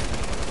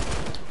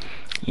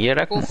ইয়ে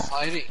রাখবো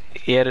ফায়ারিং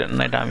এর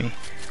না এটা আমি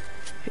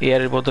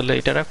এর বদলে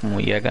এটা রাখবো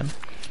ইয়া গান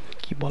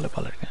কি বলে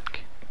পালার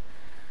গানকে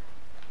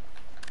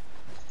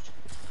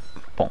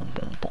পং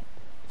পং পং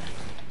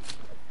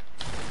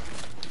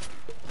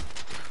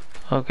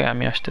ওকে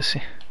আমি আসতেছি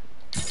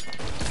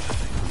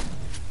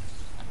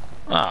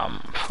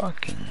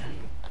fucking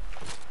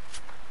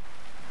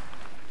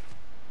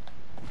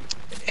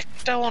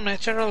একটাও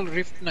ন্যাচারাল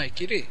রিফট নাই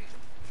কি রে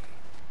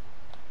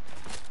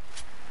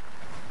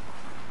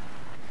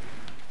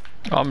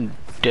I'm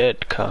dead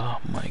car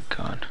my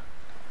god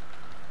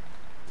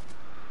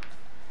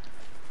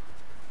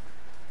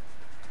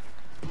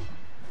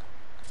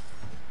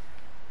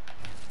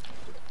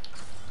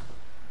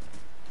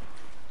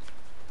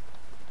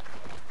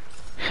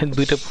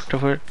দুইটা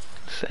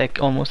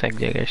almost এক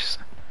জায়গায় এসছে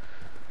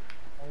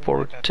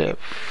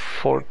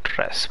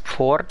ফোর্ট্রেস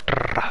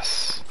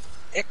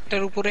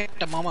একটার উপরে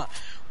একটা মামা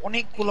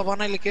অনেকগুলো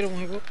বানাইলে কিরকম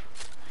হইব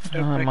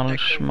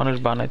মানুষ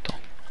বানায় তো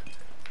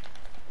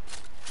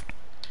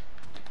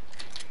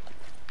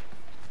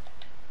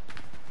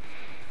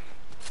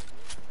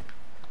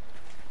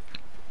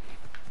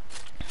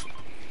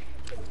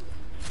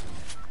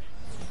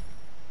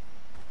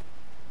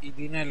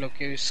ইদিনে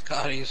লোকে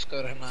স্কার ইউজ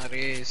করে না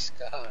রে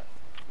স্কার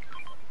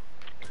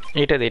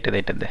এটা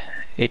দে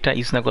এটা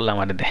ইউজ না করলে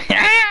আমারে দে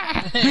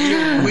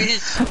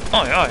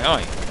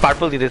ওই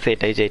পার্পল দিতেছে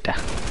এটাই যে এটা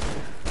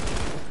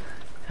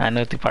I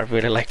know তুই পার্পল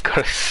এটা লাইক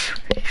করিস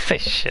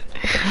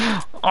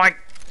ওই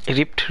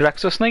রিপ্ট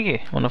রাখছস নাকি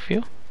one of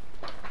you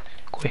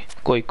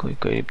কই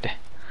রিপ দে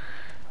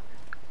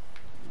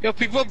Yo,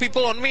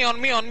 people on me.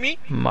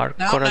 Mark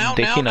করা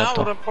দেখি না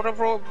তো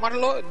Bro,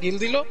 মারলো ডিল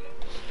দিলো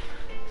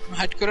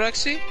হাইড করে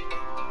রাখছি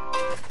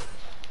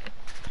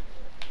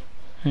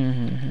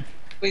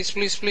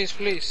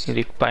প্লিজ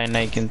রিপ পাই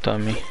নাই কিন্তু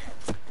আমি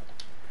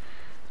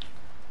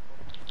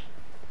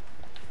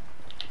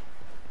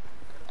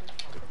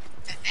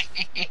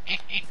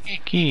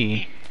কি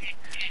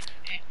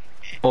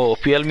ও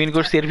পিএল মিন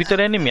করছি এর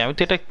ভিতরে এনিমি আমি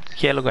তো এটা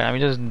খেয়াল করি আমি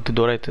জাস্ট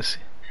দৌড়াইতেছি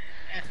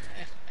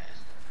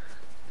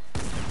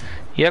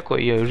ইয়া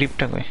কই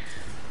রিপটা কই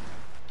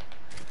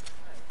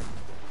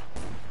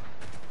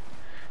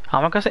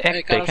আমার কাছে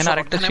একটা এখানে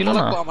আরেকটা ছিল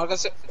না আমার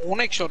কাছে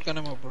অনেক শটগান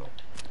এমো ব্রো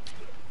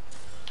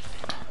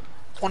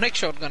অনেক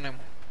শটগান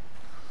এমো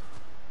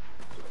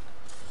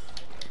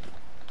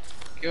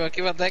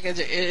কিবা দেখে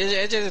যে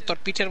এই যে তোর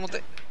পিঠের মধ্যে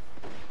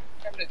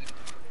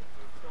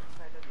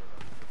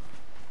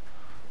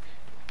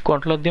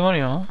কন্ট্রোলার দিয়ে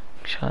মারিও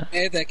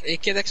এই দেখ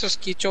একে দেখছস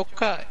কি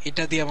চক্কা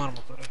এটা দিয়ে আমার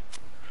মতো রে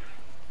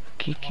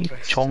কি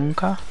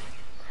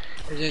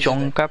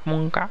চঙ্কা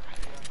মঙ্কা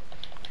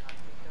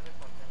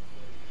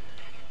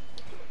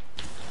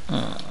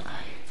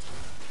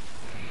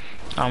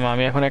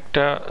আমি এখন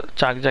একটা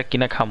চাক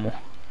কিনা খামু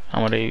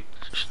আমার এই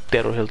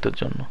 13 হেলথের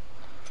জন্য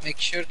মেক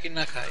শিওর কি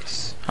না খাইস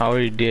আওয়ার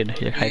ডিড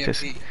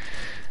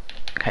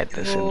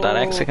খাইতেছে দাঁড়া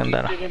এক সেকেন্ড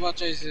দাঁড়া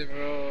বাঁচাইছে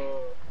ব্রো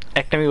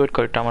একটা আমি ওয়েট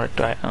করি আমার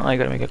একটু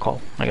আইগার মেকে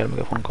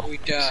ফোন কল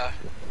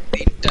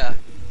ওইটা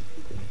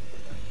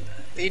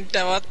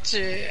তিনটা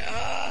বাচ্চে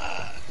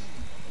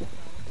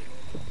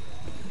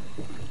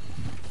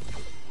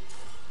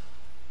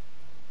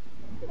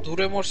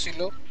দূরে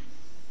মরছিল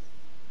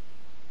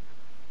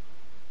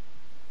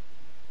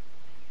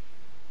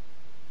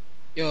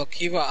Yo,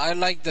 Kiva, I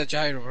like the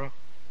gyro, bro.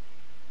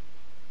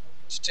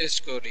 It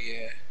tastes good,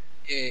 yeah.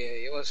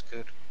 Yeah, it was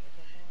good.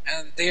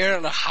 And their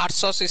hot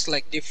sauce is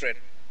like different.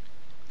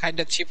 Kind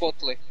of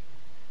chipotle.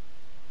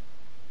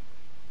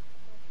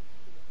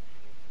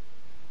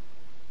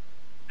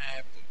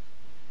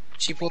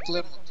 Chipotle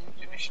মতো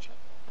জিনিসটা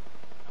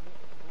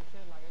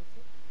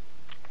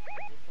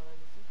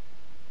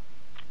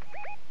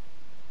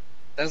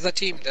That's the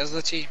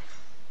team.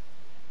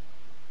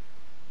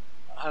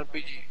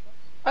 RPG.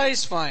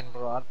 It's fine,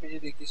 bro. RPG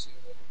দেখিস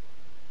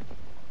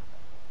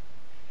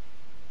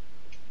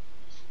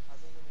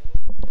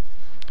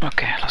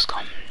Okay, let's go.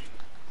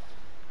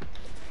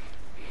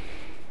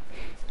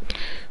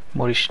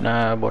 Morris না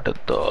বটের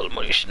দল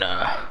Morris না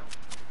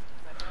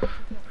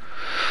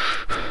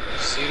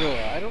Zero,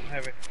 I don't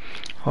have it.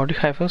 Already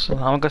খাই false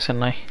আমার কাছে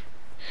নাই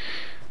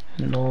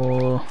নো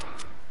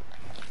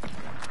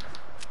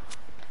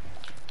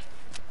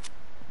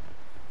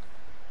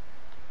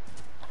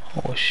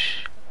ওশ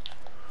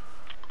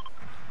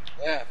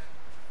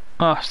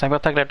স্নাইপার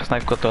থাকলে একটা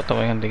স্নাইপ করতে পারতাম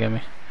এখান থেকে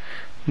আমি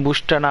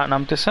বুস্টটা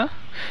নামতেছে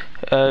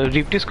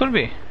রিপটিস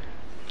করবি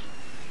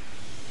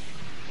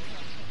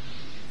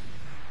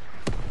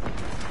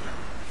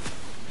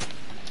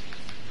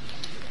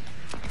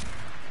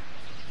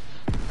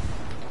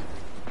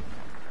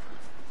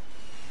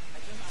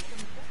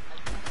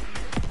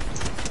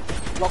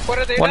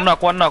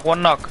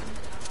One knock.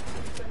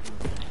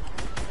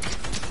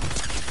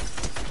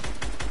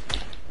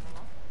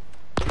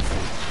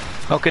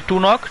 Okay, two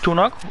knock.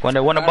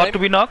 One about to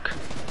be knock.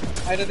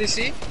 Aida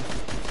disi.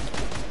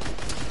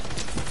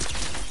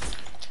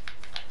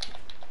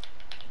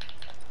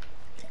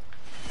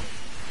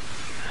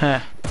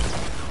 হ্যাঁ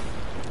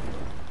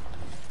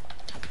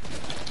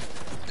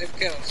Safe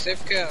kill,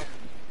 safe kill.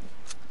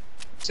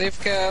 Safe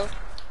kill.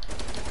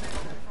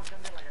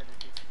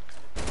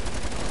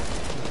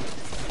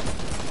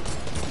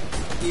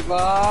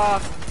 Eva.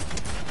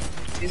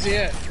 He's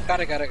here. Got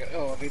it.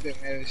 Oh, he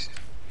didn't have it.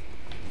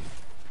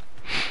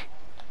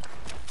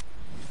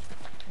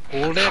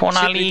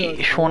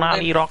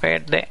 Sonali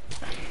rocket দে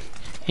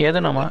ইয়ে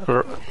দেন আমার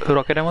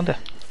রকেটের মধ্যে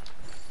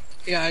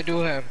Yeah, I do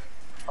have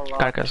a lot.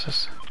 কার কাছে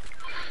আছে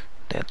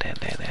দে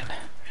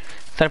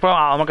তারপর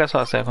আমার কাছে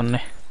আছে এখন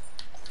নে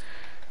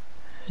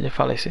যে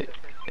ফালাইছি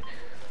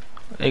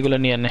এগুলো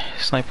নিয়ে নে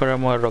স্নাইপার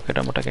আমার রকেট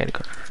আমারটা ক্যারি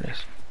কর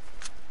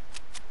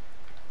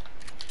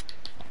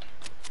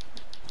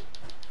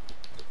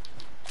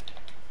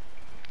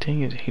ঠিক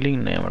আছে হিলিং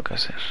নেই আমার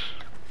কাছে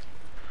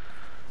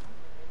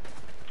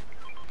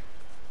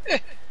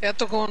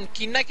এতক্ষণ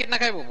কিন্না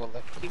খাইবো বলে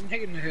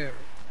কিন্না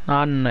খাইবো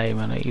আর নাই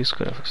মানে ইউজ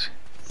করে ফেলছি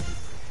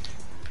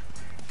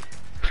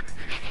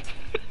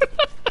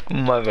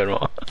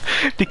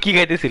তুই কি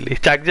খাইতেছিলি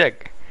চাকজাক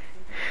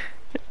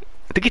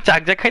তুই কি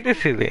চাকজাক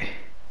খাইতেছিলি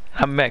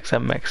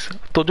ম্যাক্স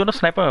তোর জন্য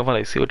স্নাইপার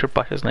ফেলাইছি ওটার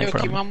পাশে স্নাইপার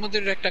কি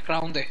মোহাম্মদের একটা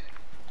ক্রাউন দে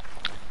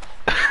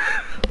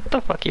তো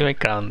ফাকি মাই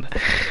ক্রাউন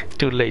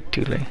টু লেট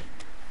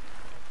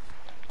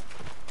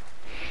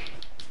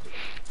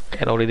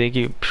কেন ওরে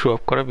দেখি শো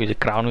অফ করাবি যে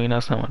ক্রাউন উইন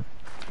আছে আমার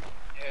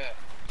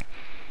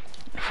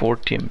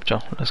 4 team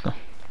চল লেটস গো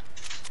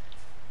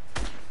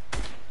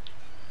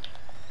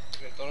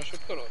তোরা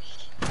শুট করো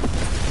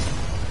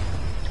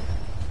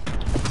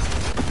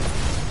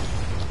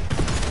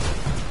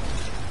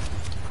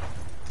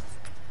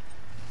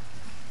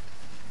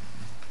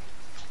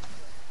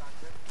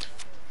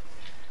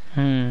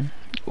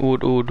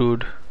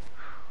উড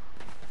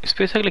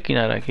স্পেশালি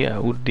কিনা রাখি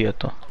উড দিয়া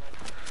তো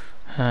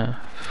হ্যাঁ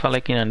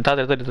ফালাই কিনা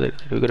তাড়াতাড়ি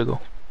we gotta go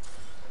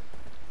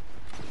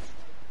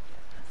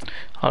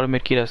আর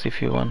মেট কি রাখছি if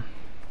you want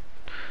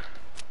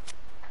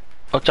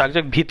ও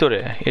চাকজাক ভিতরে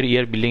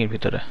এর বিল্ডিং এর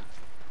ভিতরে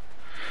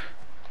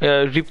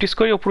রিপটিস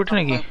করি উপরে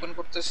নাকি ওপেন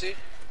করতেছি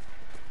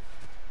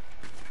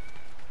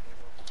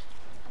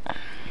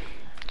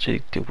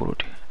দেখতে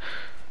উপরে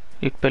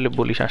এক পেলে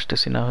বলিস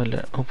আসতেছি না হলে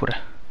উপরে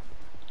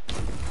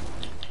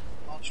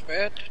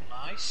launchpad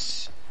nice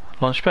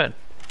launchpad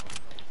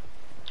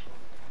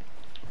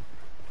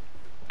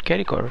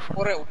ক্যারি কর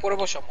উপরে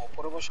বসাবো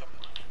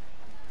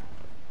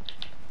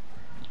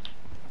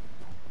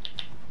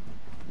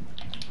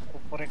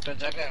উপরে একটা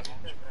জায়গা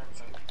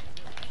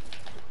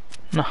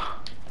না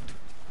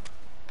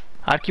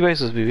আর কি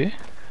পাইছিস বিবি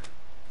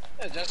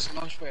জাস্ট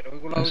launchpad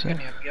ওইগুলো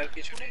ওখানে আর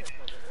কিছু নেই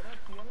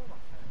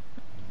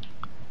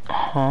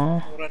হ্যাঁ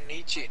পুরো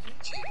নিচে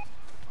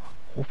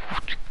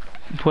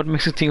What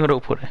makes you think we're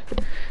উপরে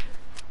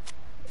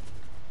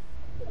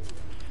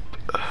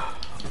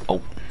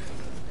oh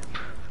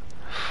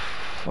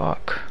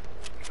fuck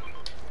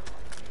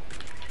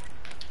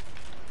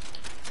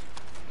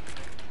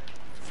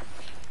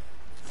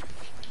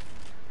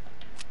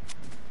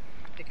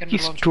কি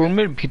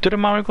স্টর্মের ভিতরে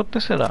মারামারি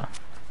করতেছে এরা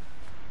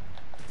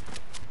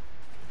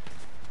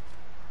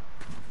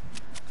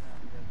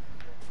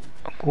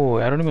oh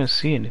I don't even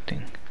see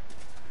anything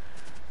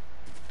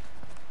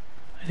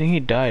I think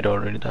he died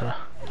already Dara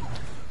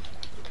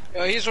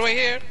yo he's right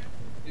here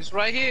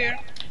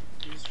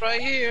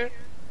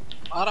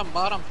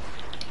bottom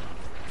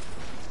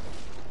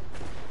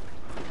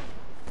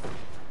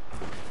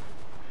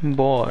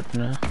bot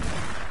না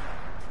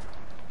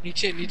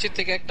নিচে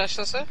থেকে একটা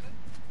আসছে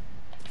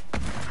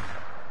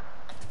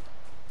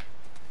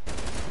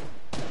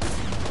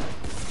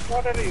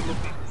What are you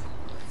looking?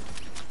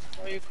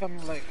 Why are you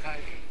coming like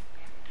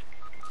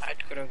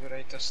hide করে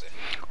ঘুরাইতেছে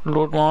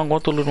লুট মার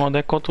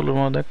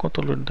কত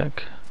লুট দেখ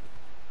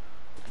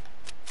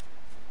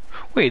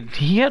wait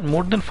he had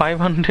more than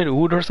 500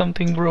 wood or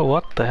something bro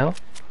what the hell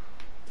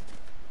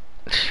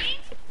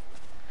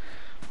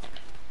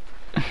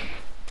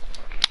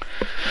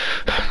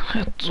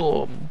so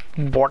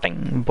botting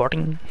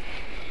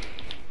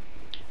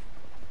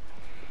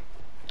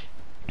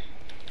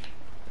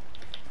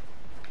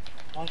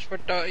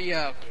launchpad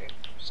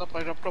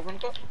supply drop open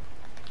ko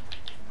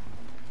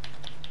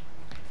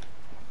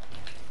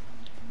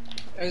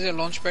এই যে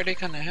launchpad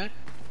এখানে হ্যাঁ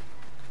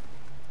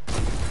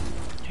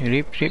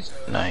rip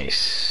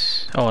nice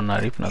oh না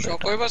rip না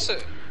শক হয়ে বসে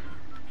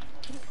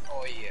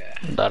oh yeah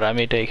দাঁড়া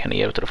আমি এটা এখানে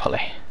এর ভিতরে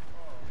ফেলাই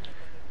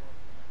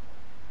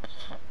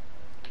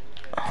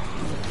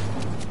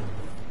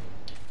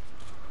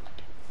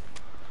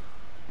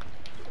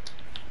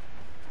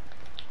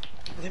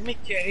let me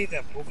carry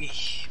the boogie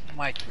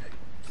mic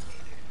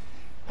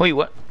wait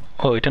what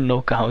oh এটা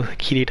নৌকা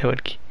কিরিটা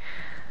আর কি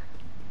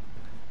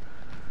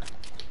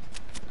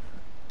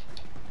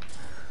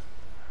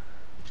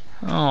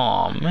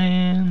oh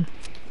man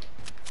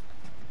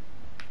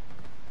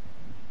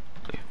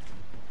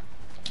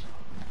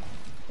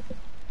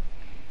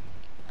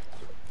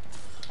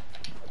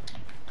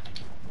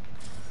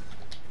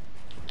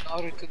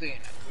আর একটু দেই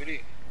না বুঝলি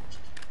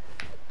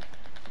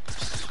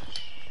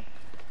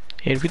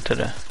এর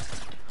ভিতরে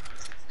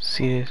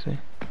seriously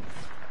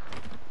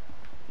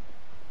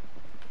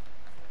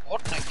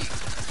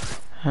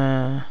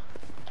Uh,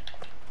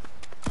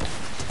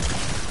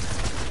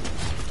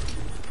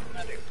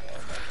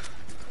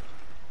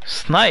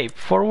 snipe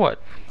for what?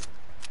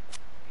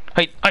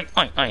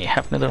 I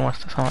have another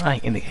master someone. I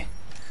in the game.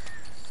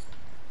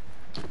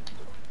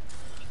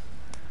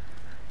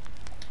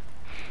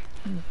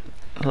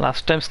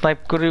 Last time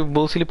snipe করে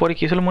বলছিলি পরে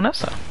কি হলো মনে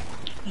আছে?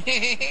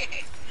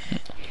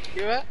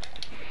 Yeah.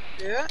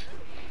 Yeah.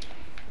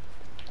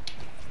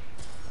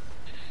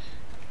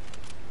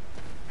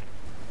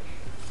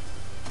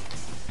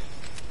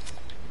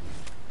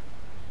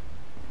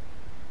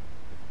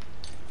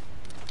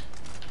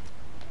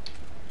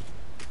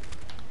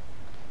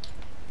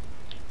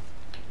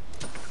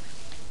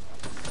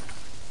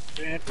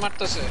 Grenade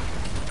মারতেছে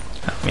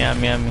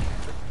আমি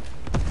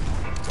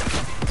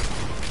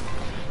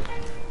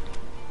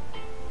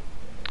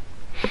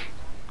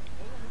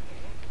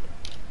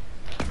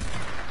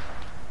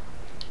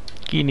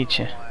কি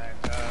নিচে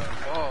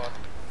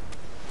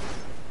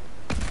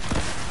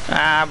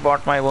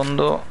বট মাই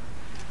বন্ধু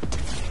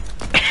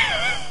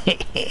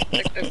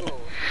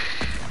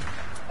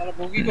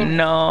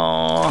নো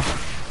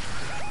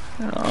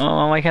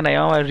আমার এখানে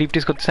আমার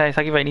রিপটিস করতে চাই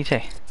সাকিব ভাই নিচে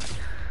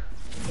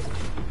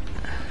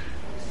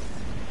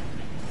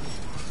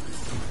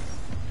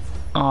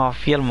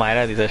ফিয়াল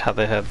মাইরা দিতে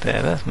সাথে সাথে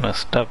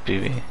মাস্ট আপ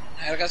পিবি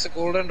এর কাছে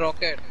গোল্ডেন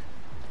রকেট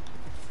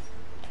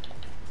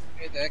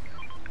এই দেখ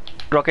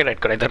রকেট রাইড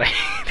করাই তোরাই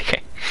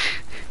দেখাই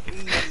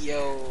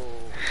ইয়ো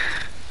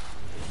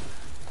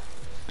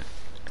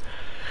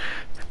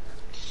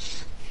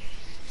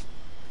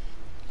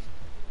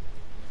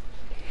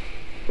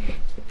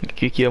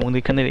কি কি আমাদের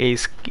এখানে এই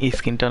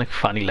স্কিনটা অনেক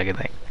ফানি লাগে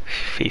দেখ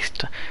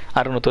ফেসটা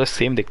আর অন্য তোরা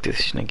সেম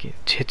দেখতেছিস নাকি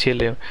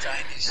ছেলে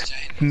চাইনিজ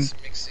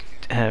মেক্সিকান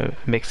হ্যাঁ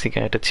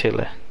মেক্সিকান এটা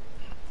ছেলে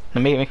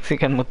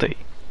মেক্সিকান মতোই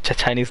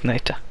চাইনিজ না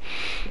এটা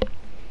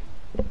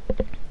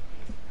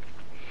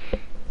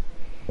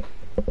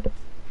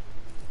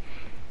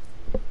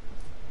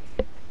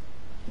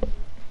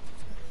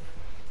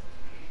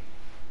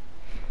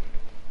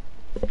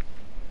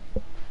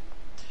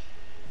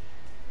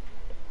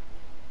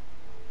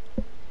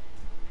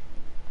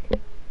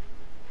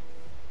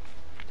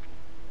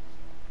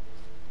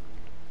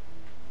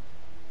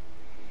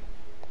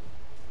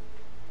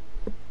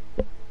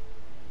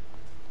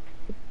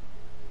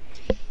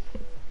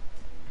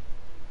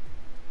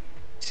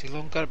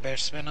শ্রীলঙ্কার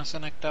ব্যাটসম্যান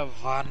আছেন একটা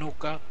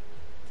ভানুকা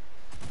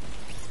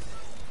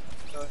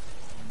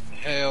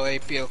হ্যাঁ ও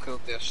আইপিএল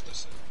খেলতে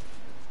আসতেছে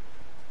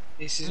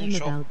এই সিজন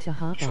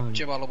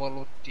সবচেয়ে ভালো ভালো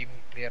টিম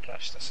প্লেয়াররা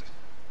আসতেছে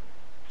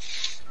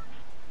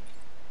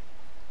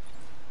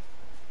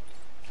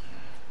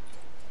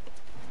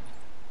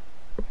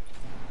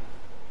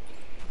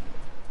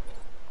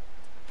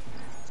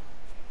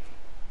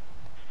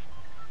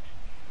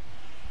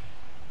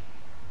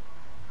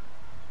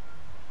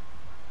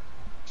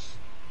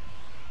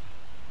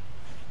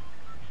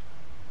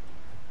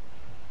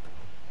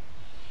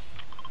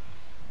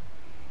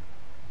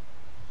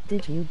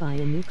Did you buy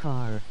a new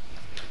car?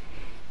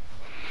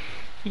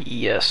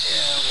 Yes.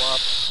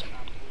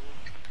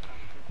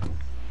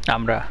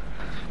 আমরা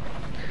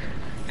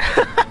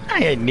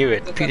I knew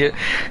it.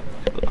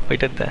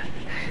 Wait at that.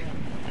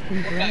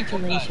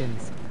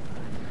 Congratulations.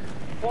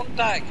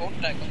 কোনটায়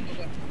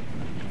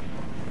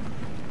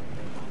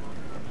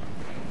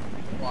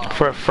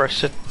For first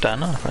set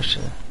no first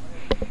set.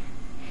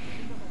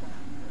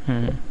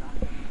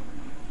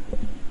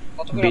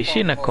 বেশি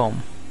না কম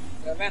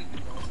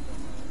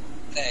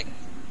দেখ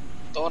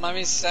তখন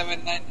আমি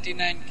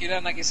 $7.99 কিনা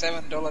নাকি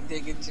 $7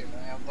 দিয়ে কিনছি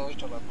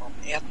 $10 কম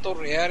এত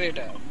রেয়ার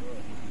এটা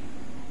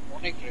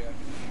অনেক rare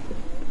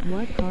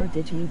What car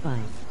did you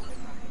buy?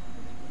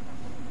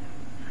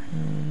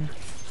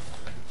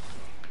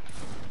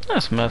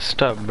 That's messed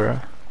up, bro.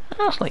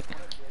 I was like,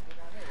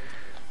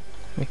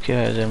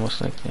 yeah, it's almost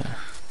like yeah.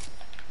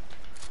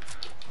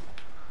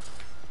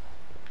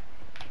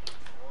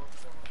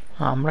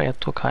 আমরা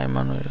এত খাই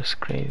মানুষ is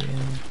crazy.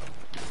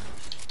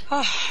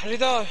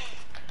 হৃদয়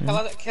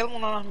খেলবো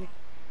না আমি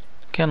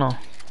কেন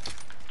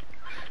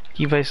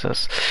কি পাইছাস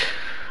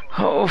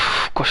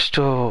কষ্ট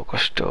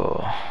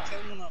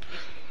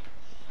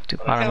তুই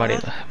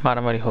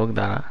মারামারি হোক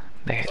দাঁড়া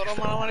দেখে তোরা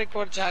মারামারি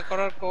কর যা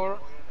করার কর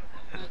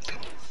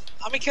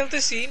আমি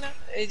খেলতেছি না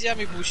এই যে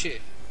আমি বসে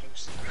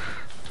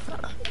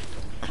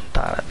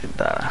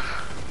দাঁড়া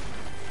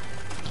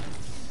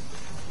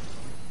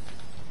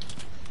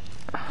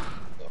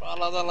তোরা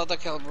আলাদা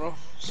খেল ব্রো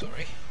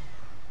সরি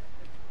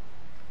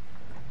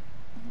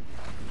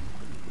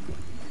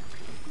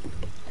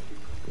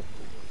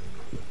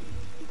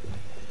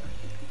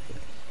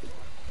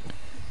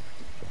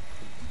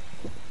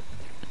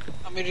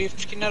আমি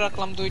রিফট কিনে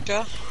রাখলাম দুইটা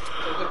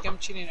তোদেরকে আমি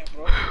চিনি না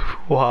ব্রো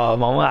wow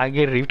mama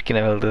আগে রিফট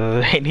কিনে ফেলতে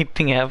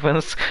anything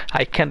happens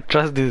I can't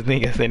trust these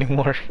niggas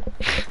anymore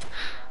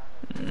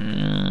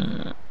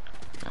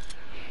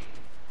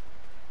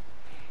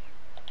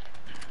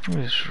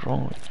what is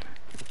wrong with me?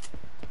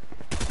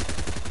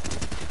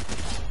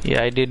 Yeah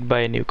I did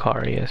buy a new car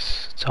yes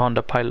it's a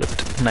Honda Pilot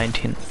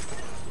 19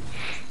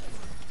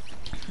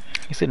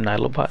 is it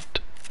Nilobot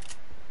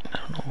I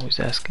don't know who's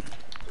asking.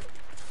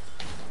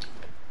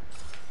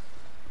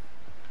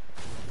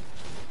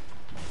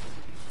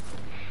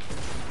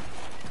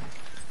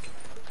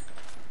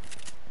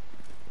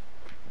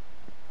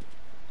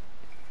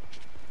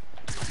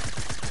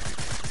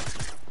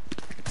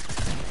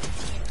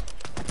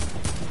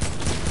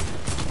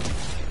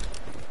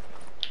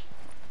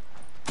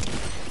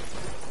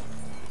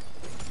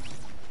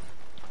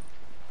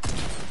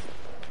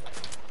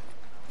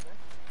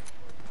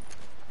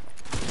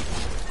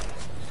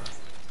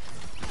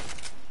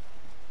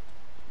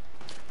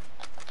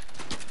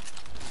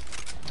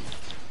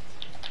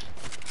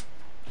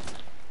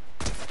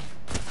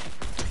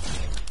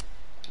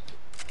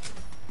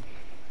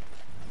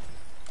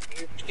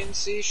 Rift can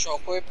see,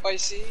 shockwave by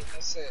see,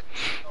 that's it.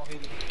 No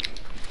healing.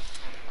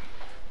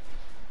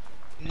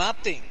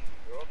 Nothing,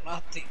 bro,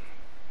 nothing.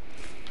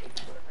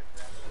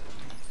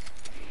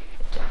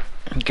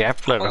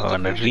 Grappler হবে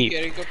না, Bugi রিপ।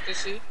 carry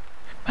করতেছি।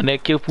 মানে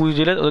কেউ push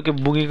দিলে ওদেরকে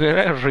বুগি করে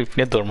রিপ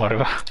নিয়ে দৌড়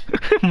মারবে,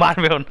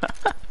 মারবেও না।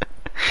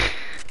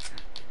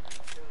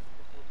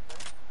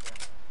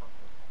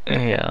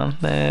 Yeah,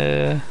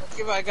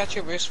 Okay, I got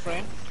your best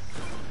friend.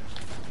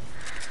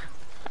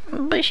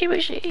 বেশি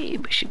বেশি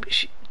বেশি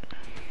বেশি।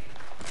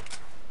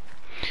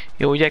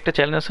 ওই যে একটা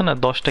চ্যালেঞ্জ আছে না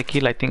 10টা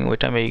কিল, আই থিঙ্ক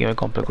ওইটা আমি এই গেমে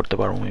কমপ্লিট করতে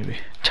পারবো মেবি।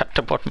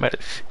 4টা বট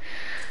মেরেছি।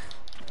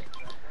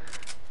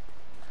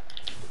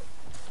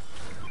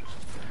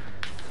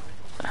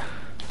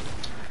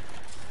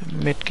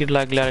 মেডকিট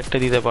লাগলে আরেকটা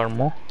দিতে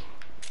পারবো।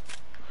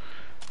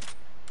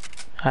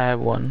 I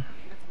have one.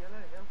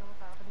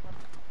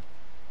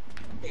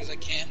 Because I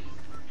can.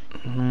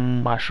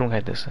 Mushroom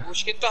খাইতেছে।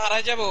 বুশ কিন্তু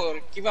হারায় যাবো,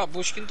 কিবা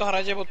বুশ কিন্তু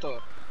হারায় যাবো তো।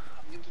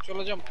 আমি কিন্তু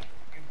চলে যাবো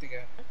এখান থেকে।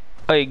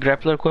 এই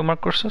গ্র্যাপলার কই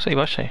মার্ক করছস এই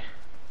বাসায়?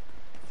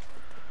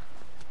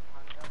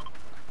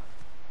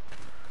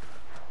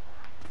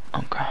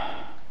 ওকে।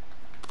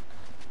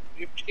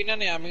 রিফট কিনা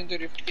নেই, আমি কিন্তু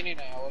রিফট কিনি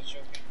না, আওয়াজ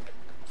ওকে।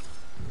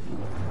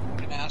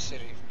 কিনা আছে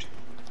রিফট।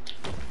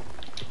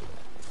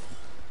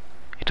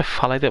 এটা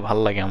ফালাইতে ভাল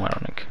লাগে আমার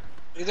অনেক।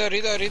 হৃদয়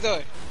হৃদয়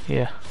হৃদয়।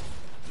 Yeah.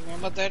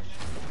 Remember that?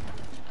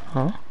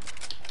 হ্যাঁ?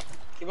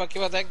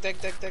 কিবা দেখ দেখ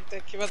দেখ দেখ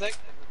দেখ কিবা দেখ।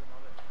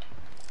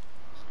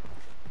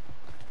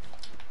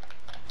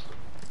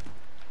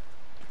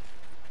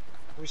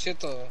 বুঝছে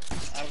তো,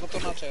 আর কত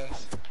না চাস?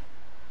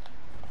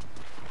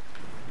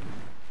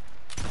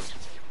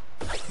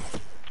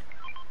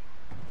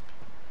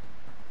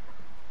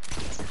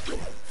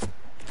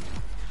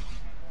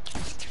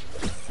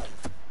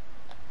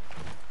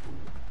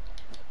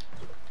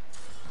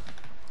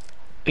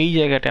 এই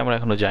জায়গাটা আমরা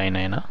এখনো যাই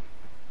নাই না?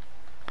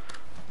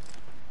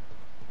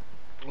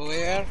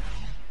 লোয়ার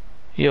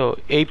ইয়ো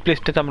এই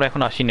প্লেসটাতে আমরা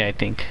এখন আসিনি আই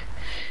থিঙ্ক।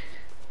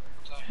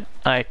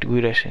 একটু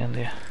ঘুরে আসি এখান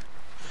থেকে।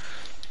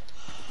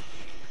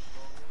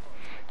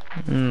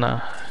 না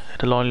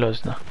এটা লন লজ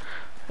না,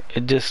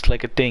 it just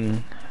like a thing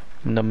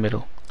in the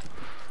middle.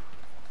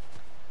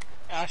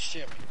 আসছে।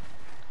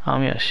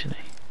 আমি আসি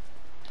নাই।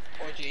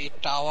 ওই যে এই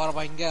টাওয়ার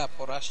ভাঙ্গা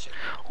পর আসছে।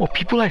 ও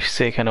পিপল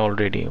আসছে এখানে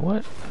অলরেডি।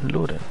 What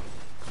loaded.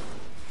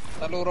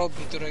 তাহলে ওরাও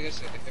ভিতরে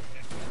গেছে ডেফিনেটলি।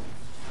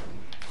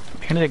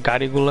 এখানে যে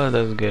গাড়িগুলো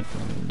দ্যাটস গুড,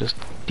 জাস্ট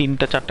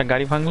 3টা 4টা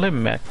গাড়ি ভাঙলে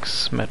ম্যাক্স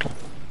মেটাল।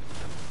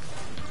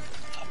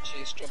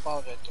 চেস্ট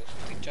পাওয়া যায় তো,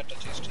 3-4টা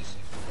চেস্ট আছে।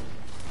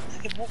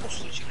 আগে বহু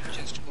ছিল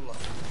চেস্টগুলো।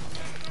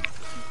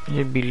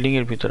 এই বিল্ডিং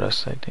এর ভিতর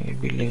আছে আই থিঙ্ক, এই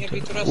বিল্ডিং এর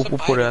ভিতরে আছে,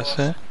 উপরে বাইরেও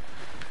আছে।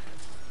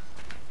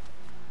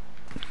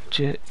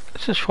 যে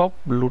সব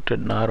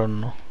লুটেড না, আর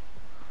অন্য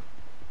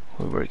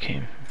whoever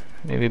came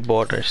maybe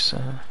borders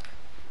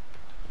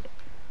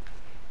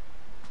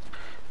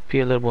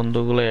PL এর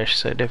বন্ধুগুলো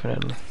আসছে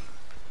ডেফিনেটলি।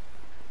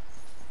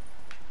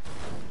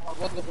 আমার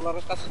বন্ধুগুলোর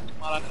কাছে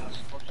মারা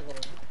আছে কষ্ট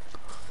করে।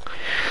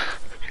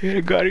 এ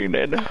গাড়ি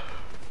নেয় না।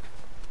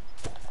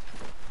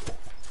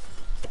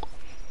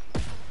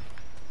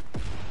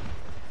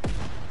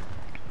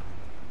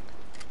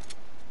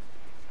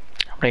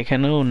 আমরা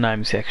এখানেও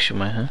নামছি এক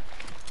সময়। হ্যাঁ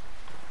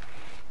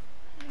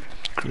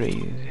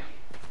ক্রেজি।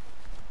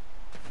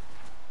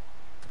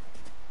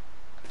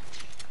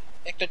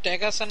 একটা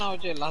ট্যাগ আছে না, ওই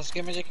যে লাস্ট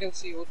গেমে যে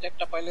খেলছি, ওই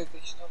ট্যাগটা পাইলে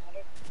দিস না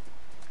মনে।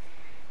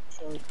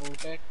 সরি ফুল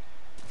ট্যাগ।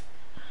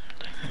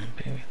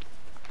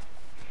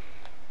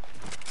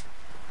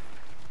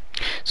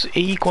 সো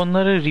এই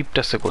কর্নারের রিপ্ট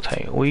আছে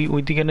কোথায়?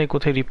 ওই দিকে নাই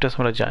কোথায় রিপ্ট আছে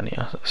আমরা জানি।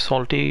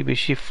 সল্টে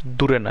বেশি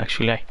দূরে না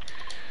অ্যাকচুয়ালি।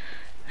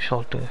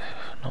 সল্টে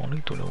না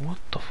অনেক দূরে।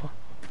 What the fuck,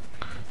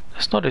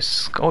 that's not a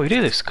scar. O it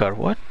is a scar.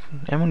 What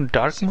এমন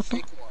ডার্ক মতো।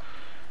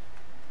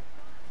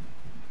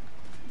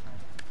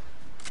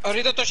 আর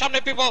এটা তো সামনে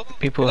পিপল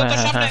পিপল।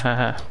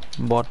 হ্যাঁ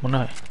বট মনে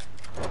হয়।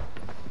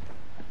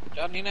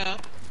 জানি না।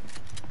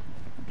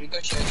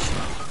 হৃদয় শেষ।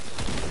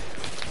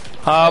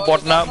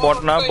 বট না বট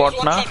না বট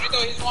না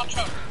হৃদয় ইজ ওয়ান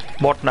শট।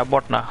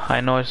 বট না আই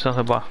নো ইটস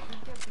বা।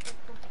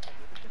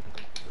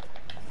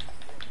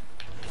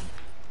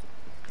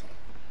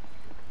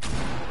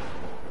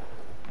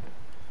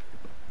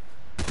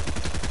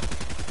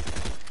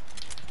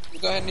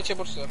 হৃদয় নিচে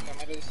পড়ছে,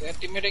 ক্যামেরা দিছে।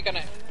 টিমমেট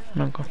এখানে।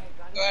 ওকে।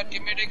 হৃদয়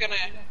টিমমেট এখানে।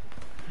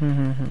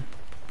 হুম।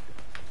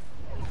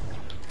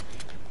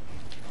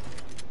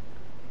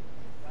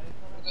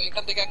 তো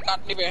এখান থেকে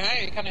কাট নিবে হ্যাঁ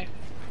এখানে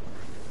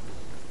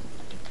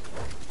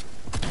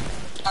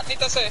কাট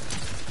নিতেছে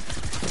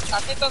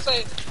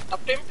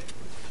আপটিম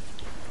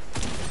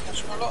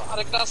শুনলো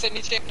আরেকটা আছে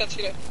নিচে একটা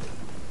ছিল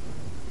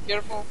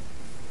কেয়ারফুল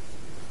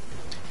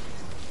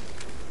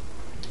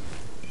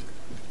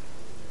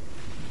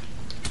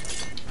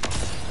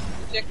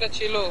নিচে একটা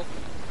ছিল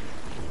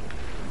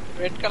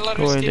রেড কালার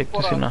ওই স্কিন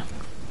পরা দেখতেছি না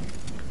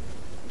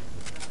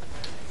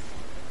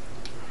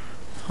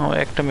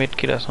একটা মেড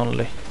কিট আছে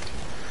অনলি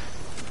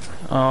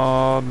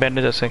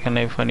ব্যান্ডেজ আছে এখানে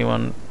ইফ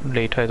এনিওয়ান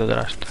লেট হয় তোদের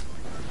আসতে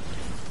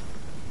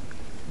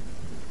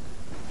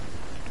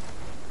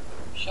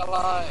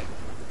শালায়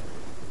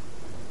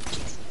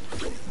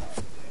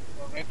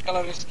রেড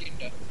কালার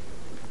স্কিনটা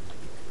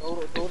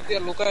দৌড় দিয়ে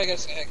লুকায়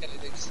গেছে এখানে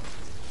দেখছি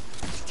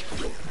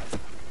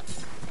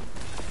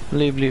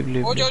লিভ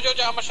ও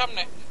যো আমার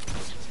সামনে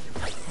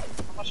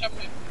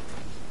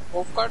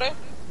অফ কার্ডে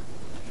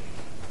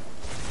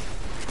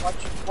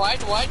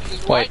white is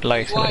white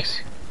lights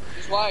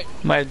is white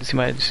মার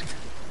দিছি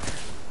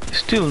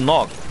still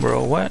knock bro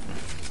what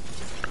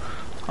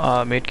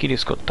made kit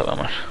use করতে হবে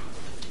আমার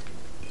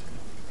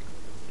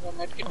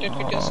medkit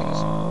আছে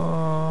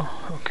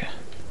ওকে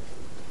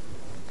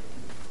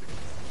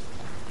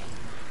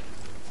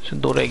সে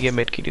দৌড়ে গিয়ে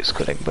মেড কিট ইউজ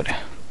করে একবারে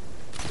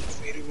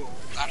বেরুবো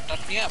কার্ডটা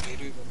নিয়ে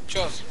বেরুবো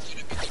চস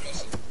যেটা ভিতরে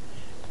আছে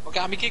ওকে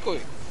আমি কি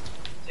কই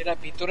যেটা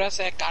ভিতরে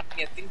আছে কার্ড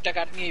নিয়ে তিনটা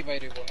কার্ড নিয়েই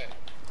বাইরে বহে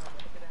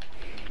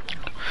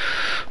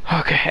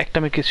ওকে একটা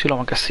মেড কিট ছিল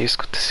আমার কাছে ইউজ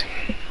করতেছি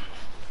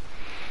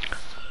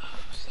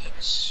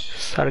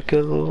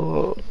সার্কেল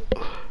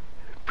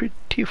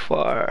pretty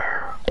far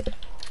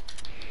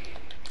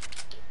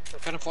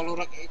এখানে ফলো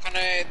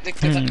এখানে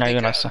দেখতে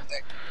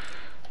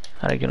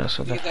আরেকজন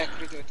আছে দেখ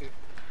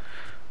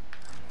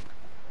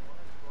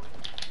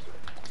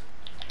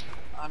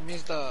I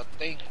miss the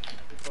thing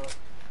with the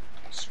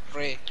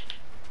spray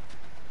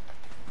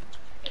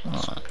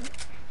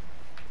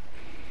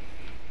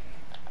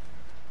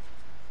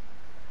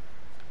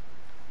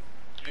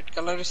red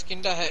colour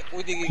স্কিনটা হ্যাঁ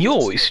ওইদিকে ইয়ো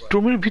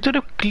স্ট্রোমের ভিতরে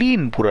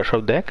ক্লিন পুরা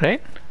সব দেখ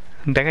রাইট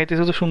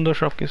দেখাইতেছে তো সুন্দর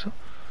সব কিছু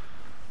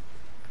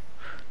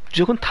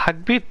যখন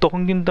থাকবে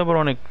তখন কিন্তু আবার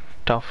অনেক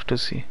টাফ টু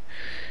সি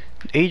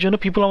এই জন্য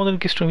পিপল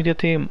আমাদেরকে স্ট্রোম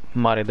মিডিয়াতে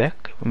মারে দেখ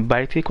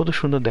বাইরে থেকে কত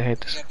সুন্দর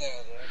দেখাইতেছে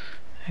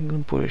একদম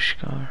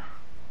পরিষ্কার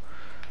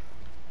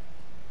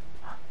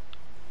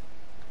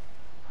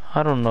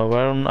I don't know.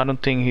 I don't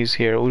think he's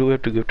here. We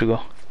have to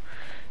go.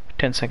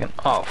 10 seconds.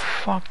 Oh,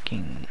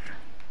 fucking.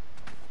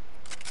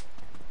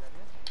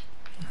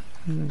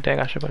 Deck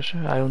আশেপাশে.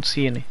 I don't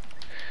see any.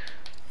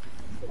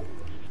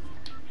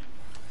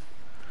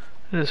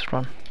 Just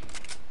run.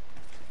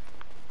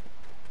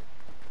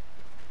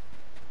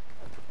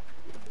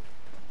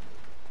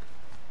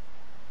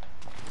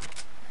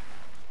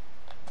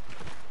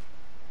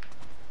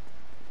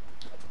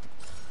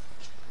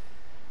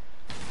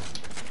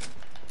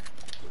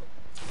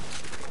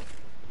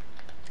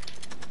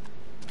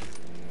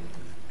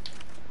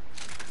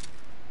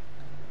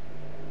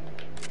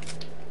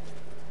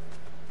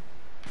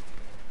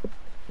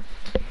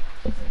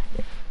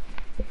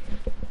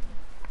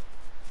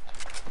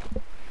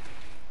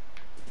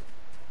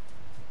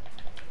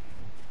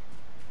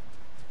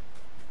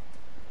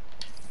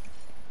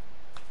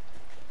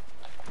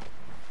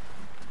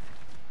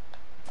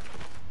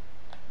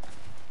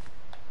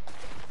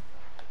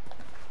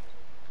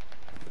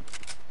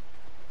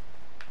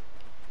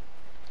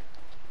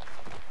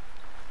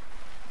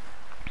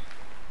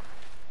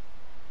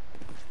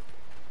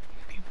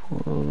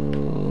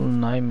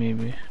 Nine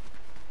maybe.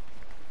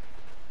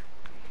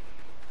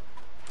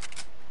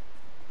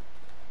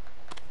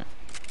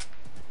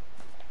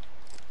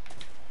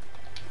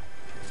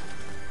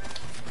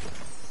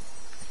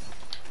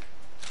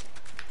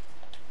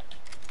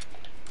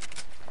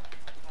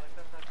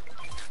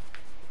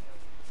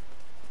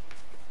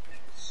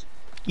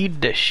 Eat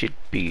that shit,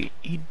 pig.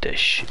 Eat that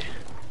shit.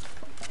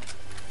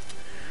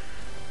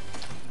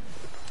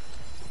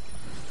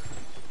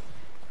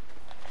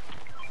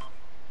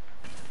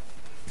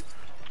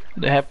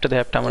 They have to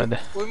আমার দে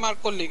ওই mark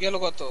করলি গেল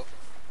কত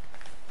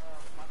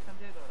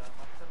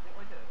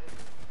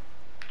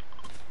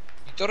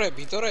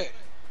ভিতরে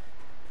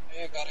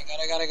এ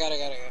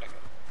গারে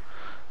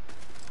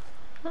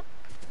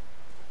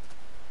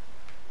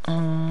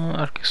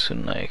আর কিছু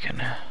না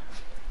এখানে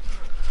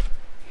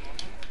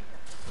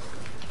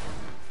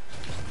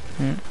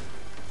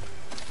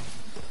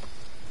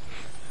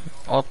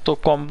অত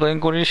কমপ্লেন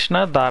করিস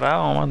না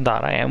আমার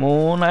দ্বারা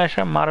এমন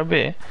আশা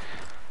মারবে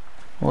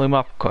ওই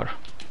মাফ কর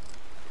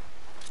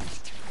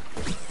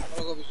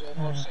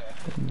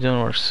জন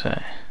মরছে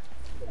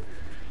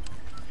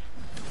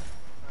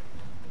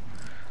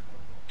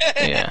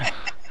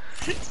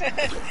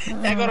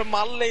একবার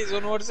মারলেই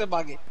জন মরছে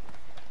বাগে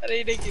আরে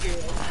এইটাই কি রে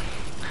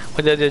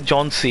ওই যে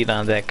জন সিনা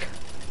দেখ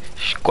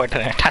কয়টা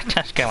ঠাস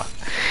ঠাস কেমন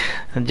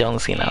জন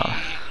সিনা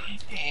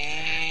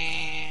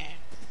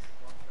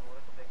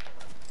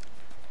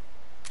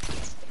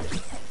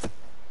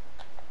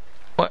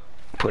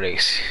পড়ে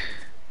গেছি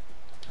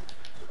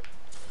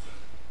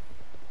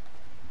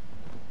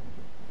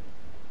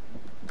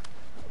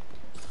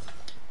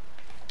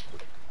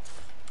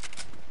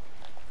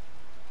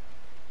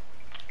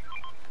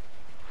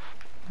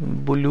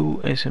ব্লু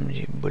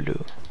এসএমজি ব্লু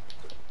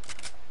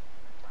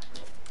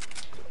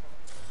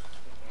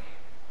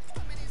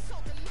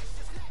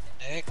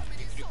এক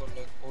বিক্রি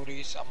করলে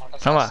করিস আমার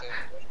কাছে মামা আছে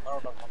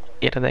 12টার মতো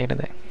এটা দেয়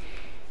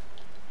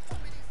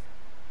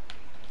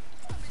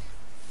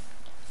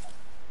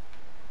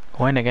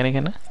হয় না কেন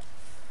এখানে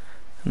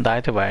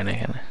দাঁড়াতে পারে না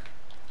এখানে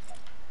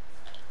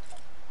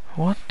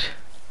হোয়াট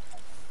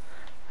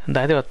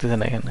দাঁড়াতে পারতেছে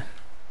না এখানে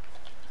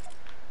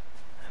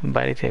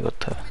বাইরে থেকে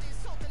করতে হবে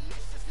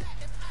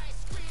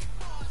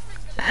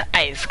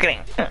আইসক্রিম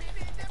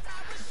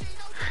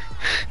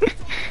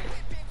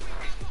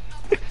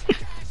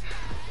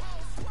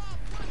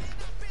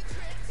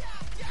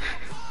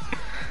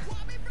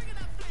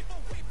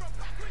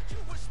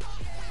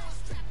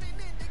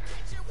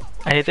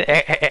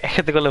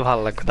একসাথে করলে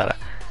ভালো লাগবে তারা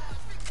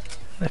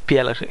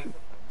পিয়ালা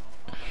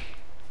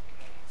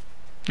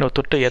ও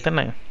তোরটা ইয়েতে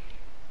নাই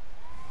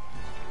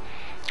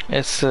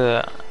এস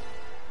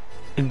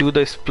ডু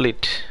দ্য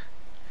স্প্লিট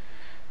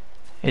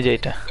এই যে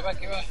এটা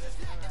কিবা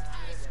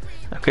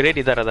ওকে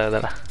রেডি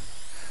দাঁড়া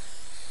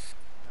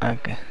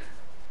ওকে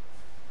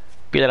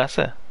পিলার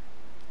আছে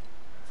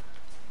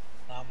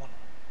না মন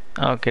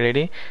ওকে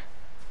রেডি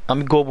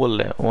আমি গো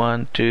বললে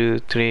 1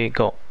 2 3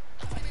 গো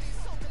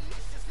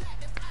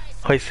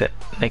হয়েছে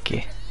নাকি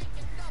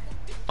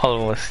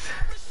অলমোস্ট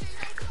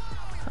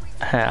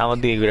হ্যাঁ আমার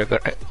দিকে ঘুরে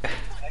করে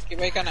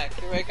কিবা এখানে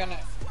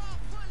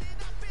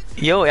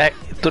ইয়ো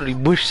তোর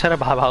বুশ ছাড়া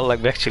ভালো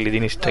লাগবে অ্যাকচুয়ালি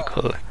জিনিসটা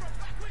করলে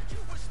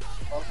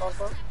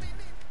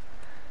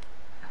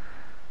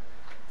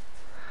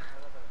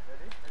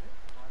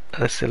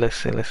কর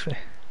লেসে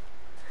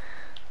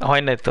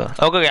হয় নাই তো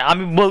ওকে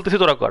আমি বলতেছি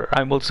তোরা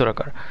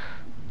কর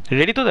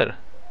রেডি তোদের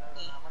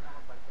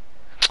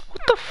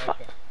What the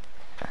fuck?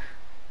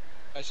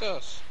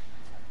 আইসস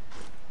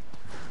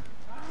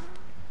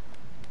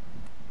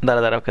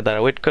দাঁড়া ওকে দাঁড়া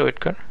ওয়েট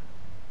কর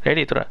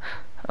রেডি তোরা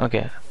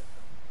ওকে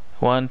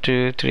 1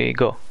 2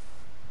 3 গো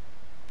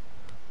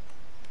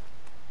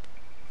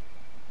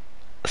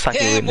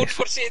সাকি মুড উইনিস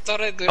করছি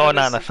তোরে ও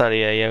না sorry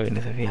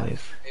উইনিস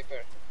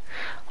paper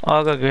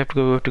okay we have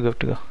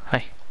to go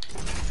hi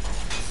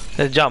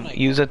let's jump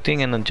use a thing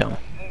and then jump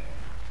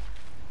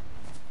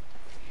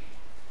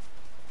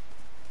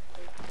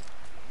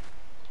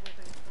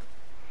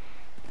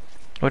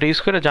ওটা ইউজ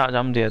করে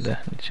জাম দিয়ে দে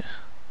নিচে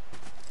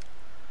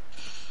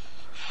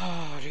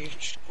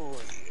রিচ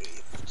কই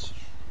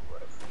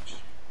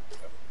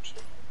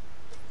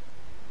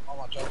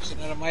আমার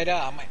জনসনের মাইরা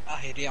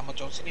হেরি আমার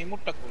জনসন এই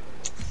মুডটা কই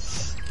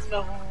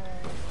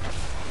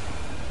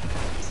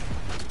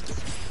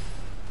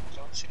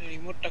জনসনের এই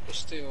মুডটা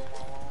খুঁজতে ও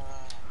মামা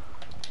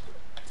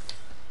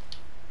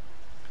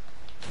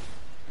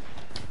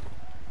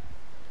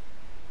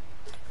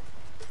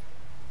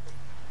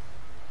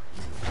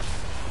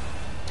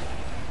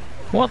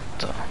what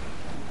the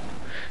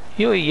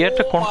yo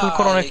এটা কন্ট্রোল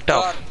করা অনেক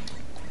টাফ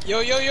yo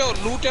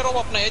লুটের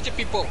অভাব নাই এই যে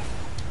পিপল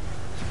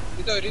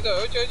হৃদয়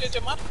ওই যে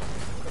মার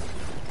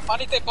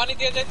পানি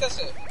দিয়ে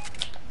যাইতেছে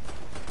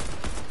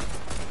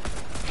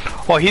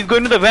oh he's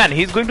going to the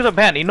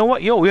van you know what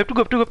yo we have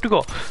to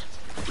go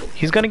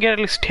he's gonna get at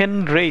least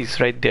 10 rays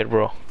right there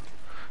bro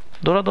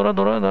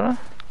দৌড়া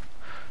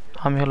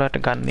আমি হলো একটা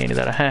গান নিয়ে নি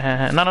দাঁড়া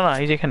হ্যাঁ না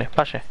এই যে এখানে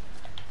পাশে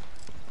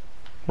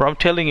bro I'm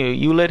telling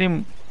you let him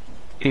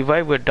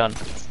revive we're done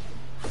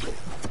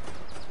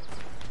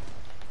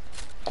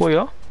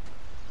কইও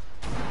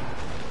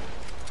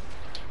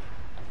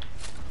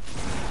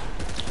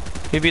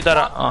maybe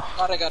তারা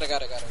গারে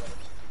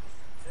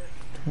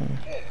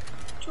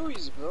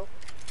choice bro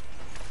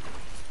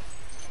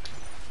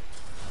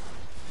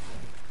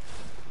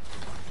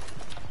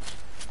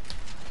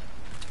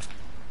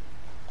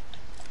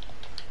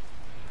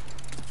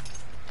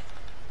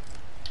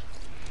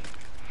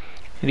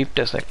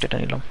রিপটা সেক্টরটা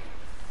নিলাম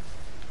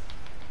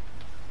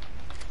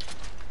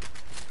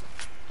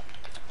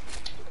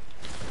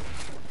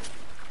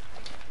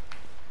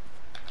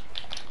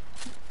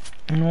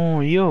no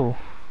yo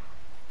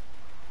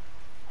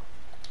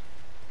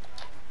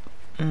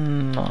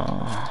no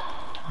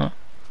huh?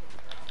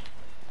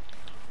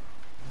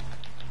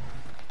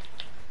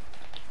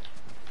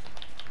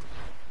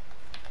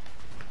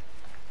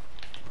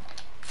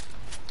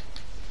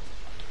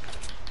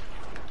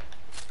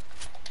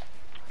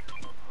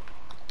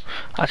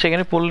 আচ্ছা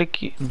এখানে পড়লে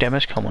কি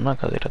ড্যামেজ খাবো না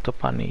কাজ এটা তো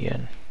পানি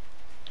ইয়ান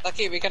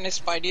তাকি এখানে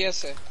স্পাইডি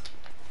আছে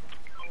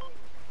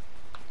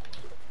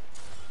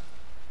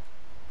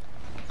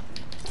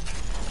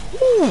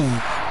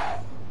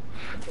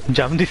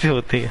জাম দিতে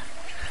হতে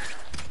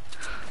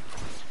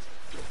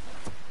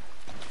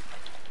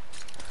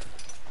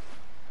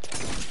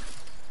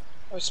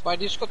ওই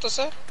স্পাইডি ইউজ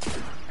করতেছে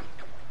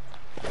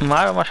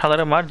মার আমার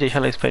সাদারে মার যে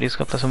শালা স্পাইরিস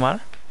করতেছে মার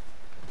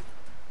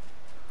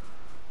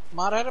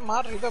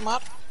হৃদয়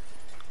মার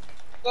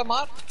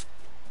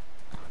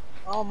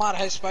Oh, Mar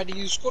has Spidey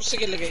use course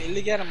ke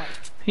liga mar.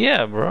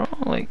 Yeah, bro.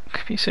 Like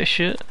piece of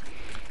shit.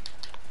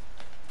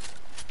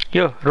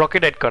 Yo,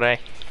 rocket ride করাই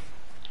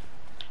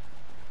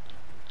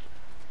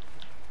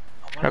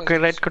rocket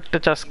ride করতে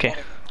চাস কে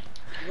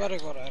এবারে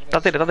কর আর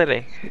তাড়াতাড়ি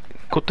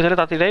করতে চাইলে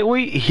তাড়াতাড়ি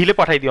ওই হিলে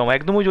পাঠাই দিও আমার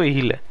একদম ওই যে ওই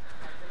হিলে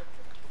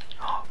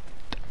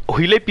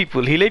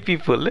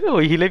পিপল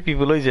ওই হিলে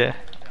পিপল ওই যে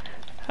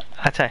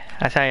আচ্ছা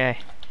আচ্ছা আয় আয়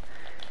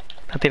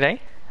তাড়াতাড়ি আয়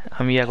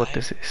আমি ইয়া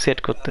করতেছি সেট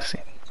করতেছি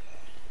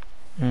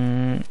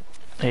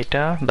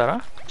এইটা দাঁড়া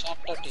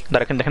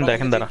চারটা টিম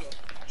দেখেন দাঁড়া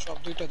সব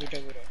দুইটা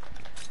করে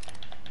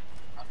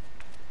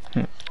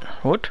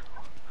উঠ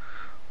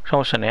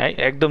সমস্যা নেই আয়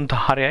একদম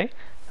ধারে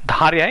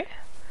আয়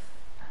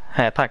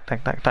হ্যাঁ থাক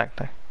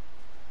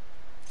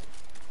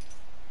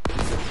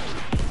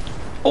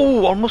ও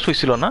অলমোস্ট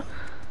হয়েছিল না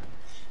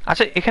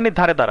আচ্ছা এখানে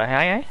ধারে দাঁড়া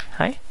হ্যাঁ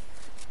আয়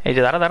এই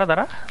যে দাঁড়া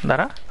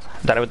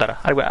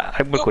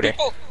আরেকবার করে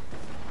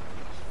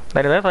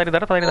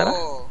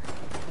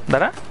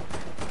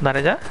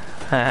দাঁড়া যা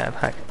হ্যাঁ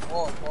থাক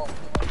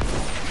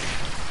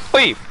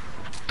ওই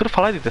তোর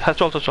ফালাই দিতে হ্যাঁ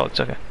চল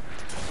চকে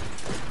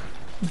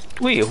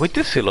ওই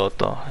হইতেছিল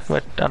তো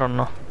বাট আর অন্য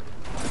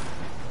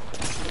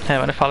হ্যাঁ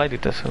মানে ফালাই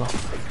দিতেছিল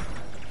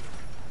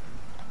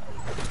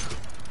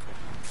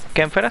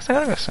ক্যাম্পফায়ার আছে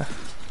কার কাছে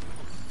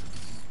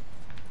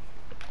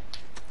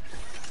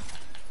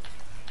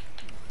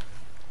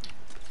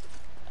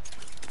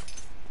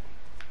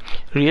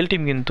real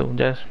team কিন্তু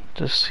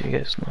just so you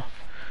guys know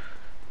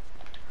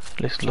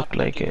let's look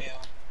like it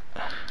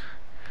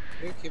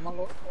কি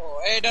মারলো ও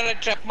এইটারে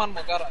ট্র্যাপ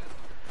মারমু কারা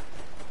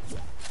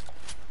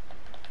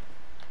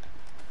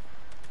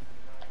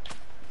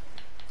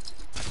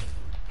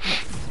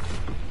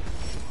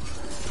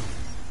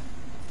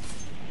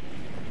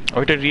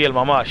ওইটা রিয়েল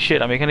মামা শিট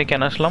আমি এখানে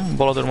কেন আসলাম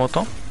বলদের মতো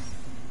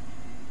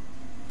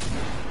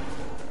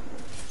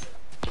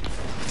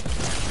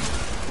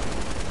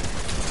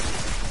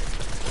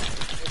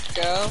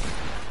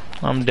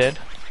I'm dead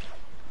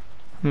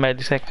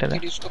Medi sector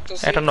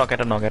এটা knock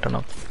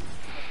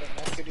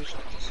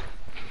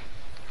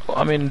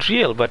I mean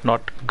real but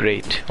not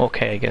great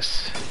okay I guess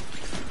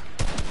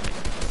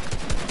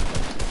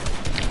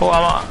ও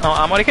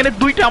আমার এখানে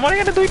দুইটা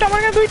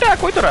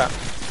কই তোরা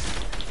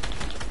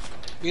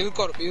বিল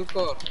কর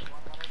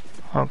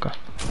okay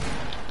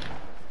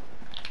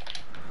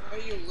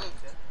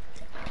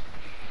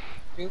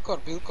বিল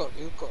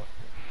কর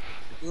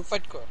you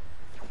fight কর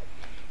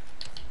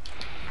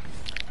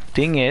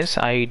thing is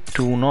I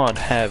do not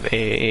have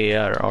a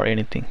AR or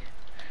anything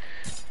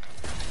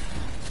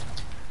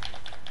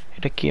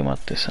এটা কি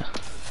মারতেছে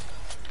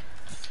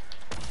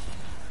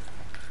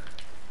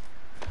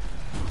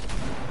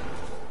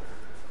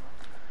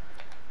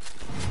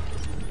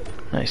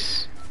নাইস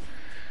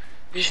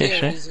শেষ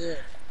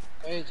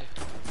এই যে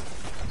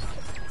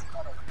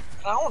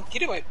রাউন্ড কি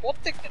রে ভাই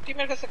প্রত্যেকটা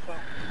টিমের কাছে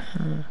round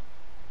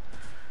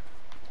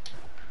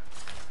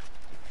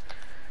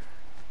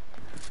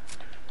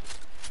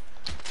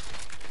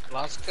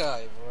Last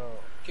guy,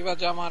 bro. Kiba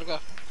jamarga.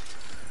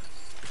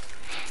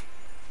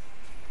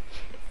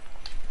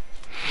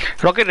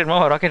 Rocket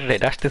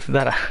raid আসতেছে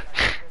দাঁড়া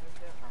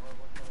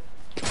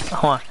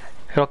আমার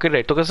রকেট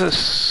রাইড তোর কাছে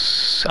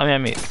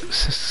আমি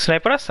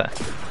স্নাইপার আছে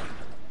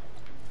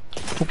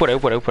উপরে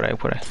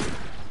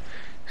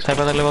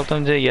স্নাইপার থাকলে বলতাম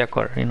যে ইয়া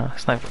কর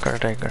স্নাইপার করা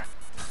ট্রাই কর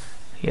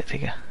ইয়ে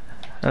থেকে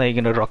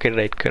এইখানে রকেট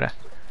রাইড করা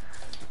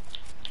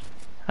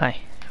আয়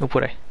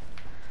উপরে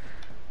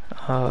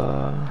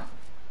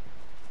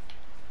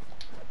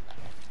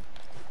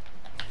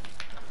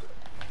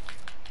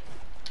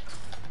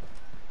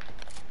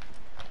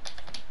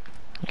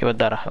এবার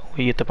দাঁড়া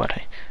ওই ইয়েতে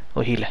পাঠায় ও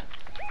হিলে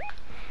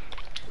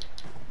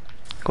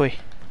কই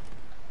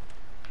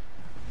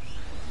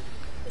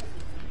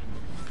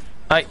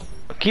আই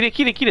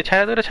কিরে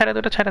ছাড়া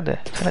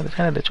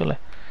দে চলে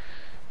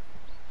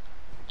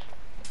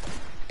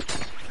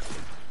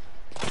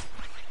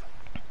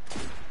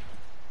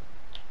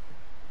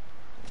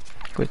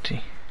কইছি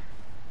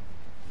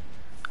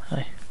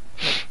আই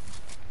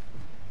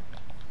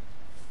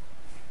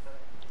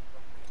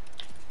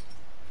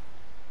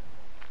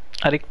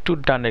আর একটু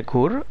ডানে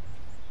ঘুর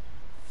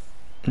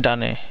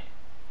ডানে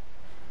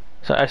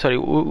সরি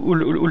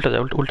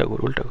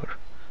উল্টা ঘুর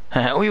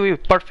হ্যাঁ ওই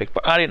পারফেক্ট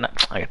আরে না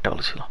আগেরটা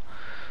ভালো ছিল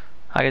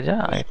আগে যা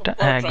আগেরটা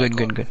হ্যাঁ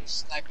গুড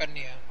স্নাইপার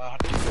নিয়ে বাহার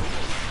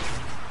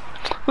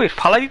ওই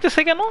ফালা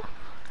দিতেছে কেন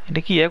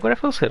এটা কি ইয়ে করে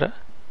ফেলছে এরা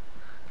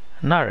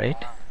না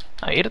রাইট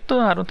এটা তো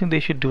I don't think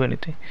they should do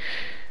anything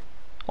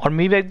or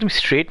maybe একদম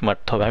স্ট্রেট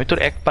মারতে হবে আমি তোর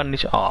এক পার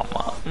নিচে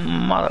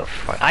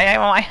আয়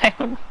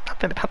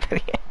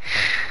তাড়াতাড়ি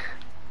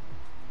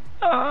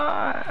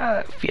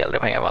পিয়াল রে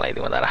ভাইয়া বালাই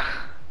দিব দাঁড়া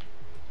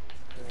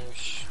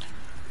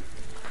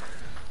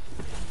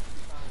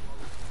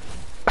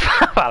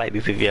পালাই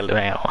দিছি পিয়াল রে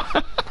ভাইয়া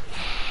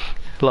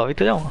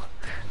লবিতে যাও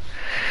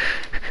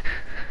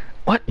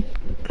what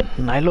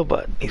Nilo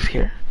Bud is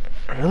here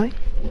really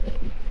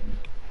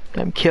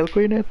আমি খেয়াল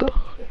করি না তো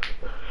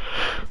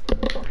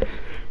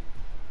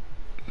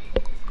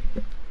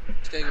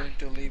They're going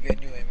to leave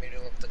anyway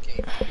middle of the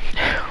game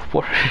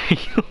what he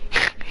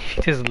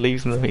just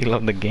leaves in the middle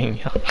of the game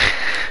yeah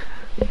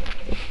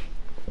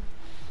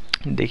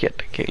they get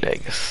the kill I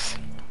guess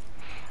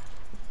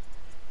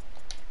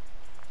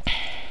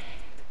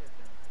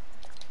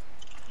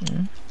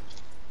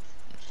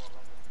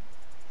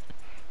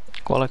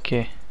কলা কে?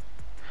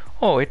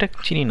 ও এটা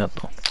চিনি না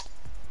তো।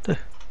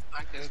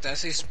 I guess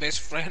that's his best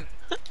friend.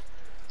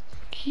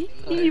 কি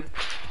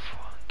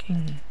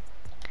fucking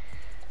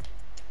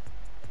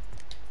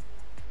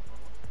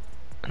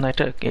না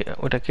এটা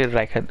ওটাকে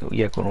রাখা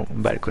ইয়া করো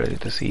বের করে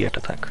দিতেছি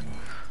ইয়াটা থাক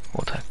ও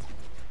থাক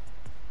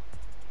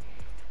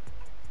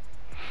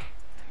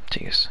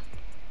ঠিক আছে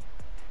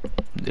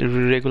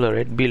রেগুলার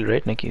রাইট বিল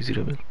রাইট নাকি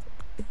জিরো বিল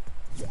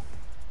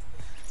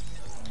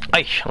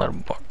আই শালার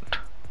বট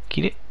কি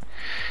রে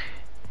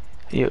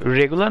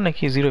রেগুলার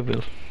নাকি জিরো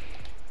বিল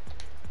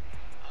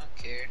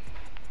Okay.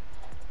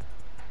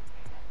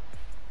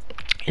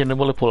 এনে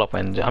বলে পোলা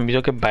পাইন যে আমি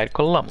যখন বাইর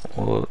করলাম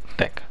ও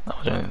দেখ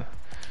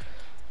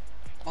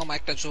মামা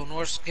একটা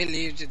জোনওয়ার্স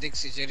খেলি যে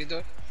দেখছি জেরি তো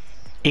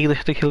এইদের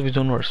সাথে খেলবি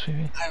জোন ওয়ার্স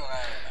আয়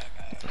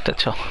তা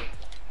চল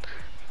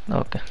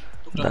ওকে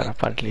দাঁড়া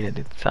পার্টলিয়ে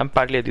দিতেছি আমি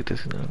পার্টলিয়ে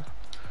দিতেছি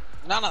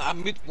না না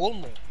আমি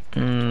বলবো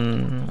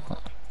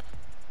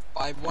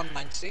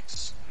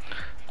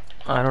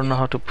 5196 I don't know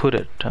how to put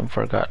it. I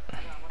forgot.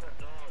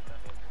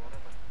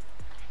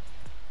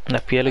 না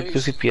পিয়াল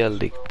লিখতেছি পিয়াল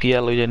দিক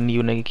পিয়াল ওই যে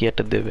নিউ নাকি কি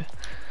একটা দেবে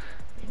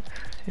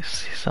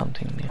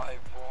something new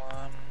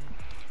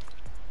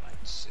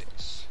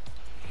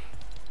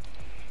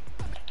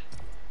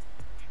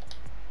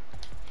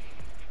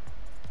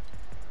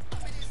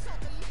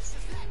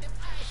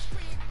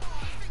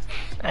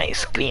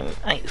ice cream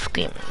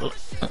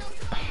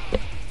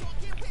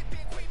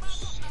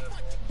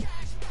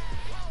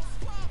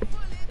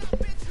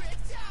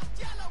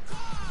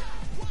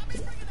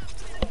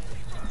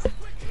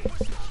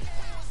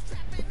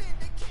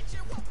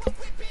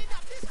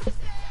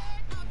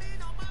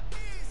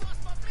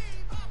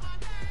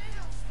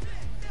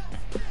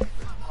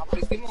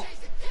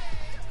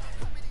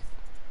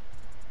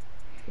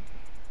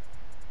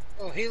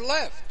Oh, he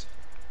left.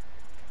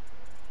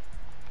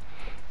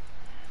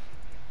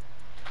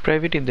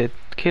 Private দে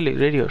খেলি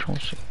রেডিও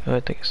সমস্যা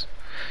হয়ে গেছে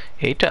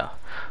এইটা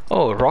ও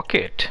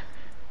রকেট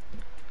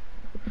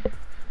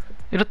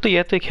এটা তো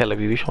ইয়াতে খেলে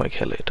বিবি সময়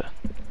খেলে এটা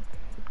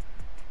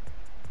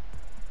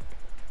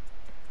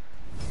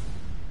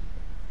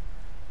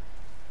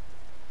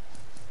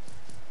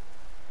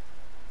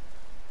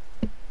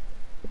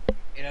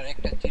এর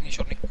একটা জিনিস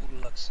অনেক কুল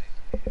লাগছে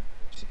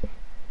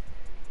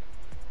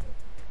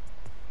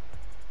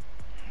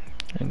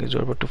I guess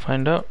we're about to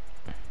find out.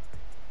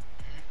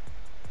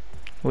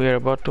 We are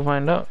about to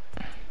find out.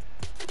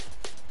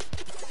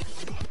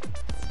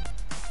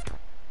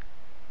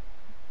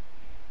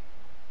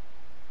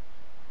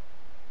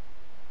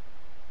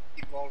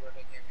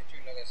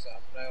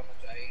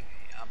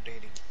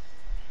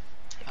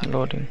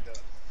 Loading.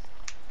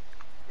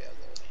 Yeah,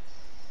 loading.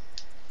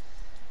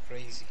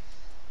 Crazy.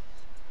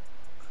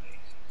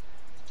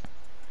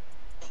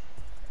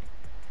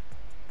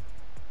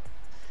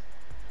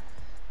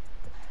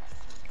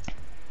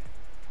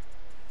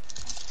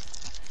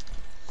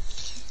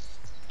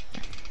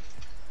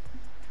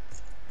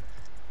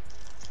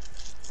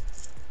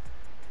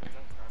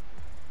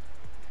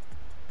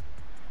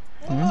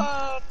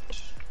 What?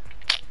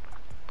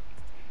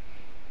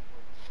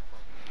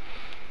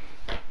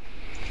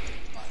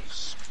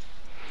 Nice.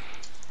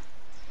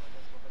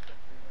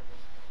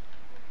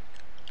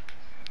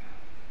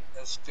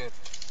 That's good.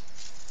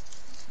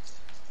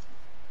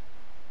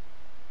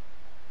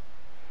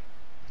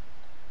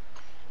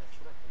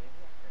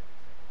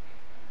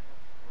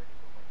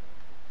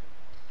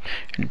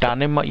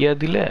 ডানে ইয়া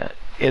দিলে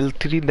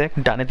L3 দেখ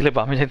ডানে দিলে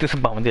বামে যাইতেছে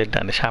বামে দিলে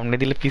ডানে সামনে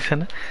দিলে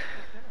পিছনে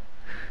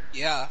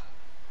Yeah.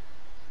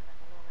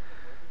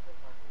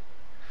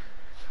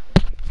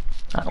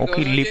 ও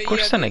কি লিপ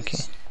করছে নাকি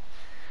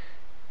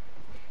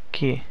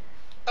কি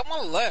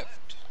Someone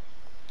left.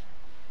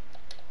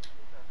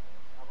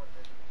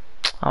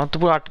 আমার তো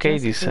পুরো আটকাই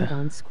Just দিছে hold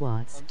on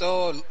squats. তো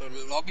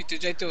লবিতে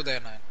যাইতেও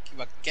দেয় না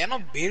কিবা কেন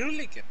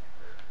বেরোলি কেন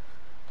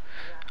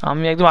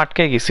আমি একদম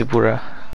আটকাই গেছি পুরা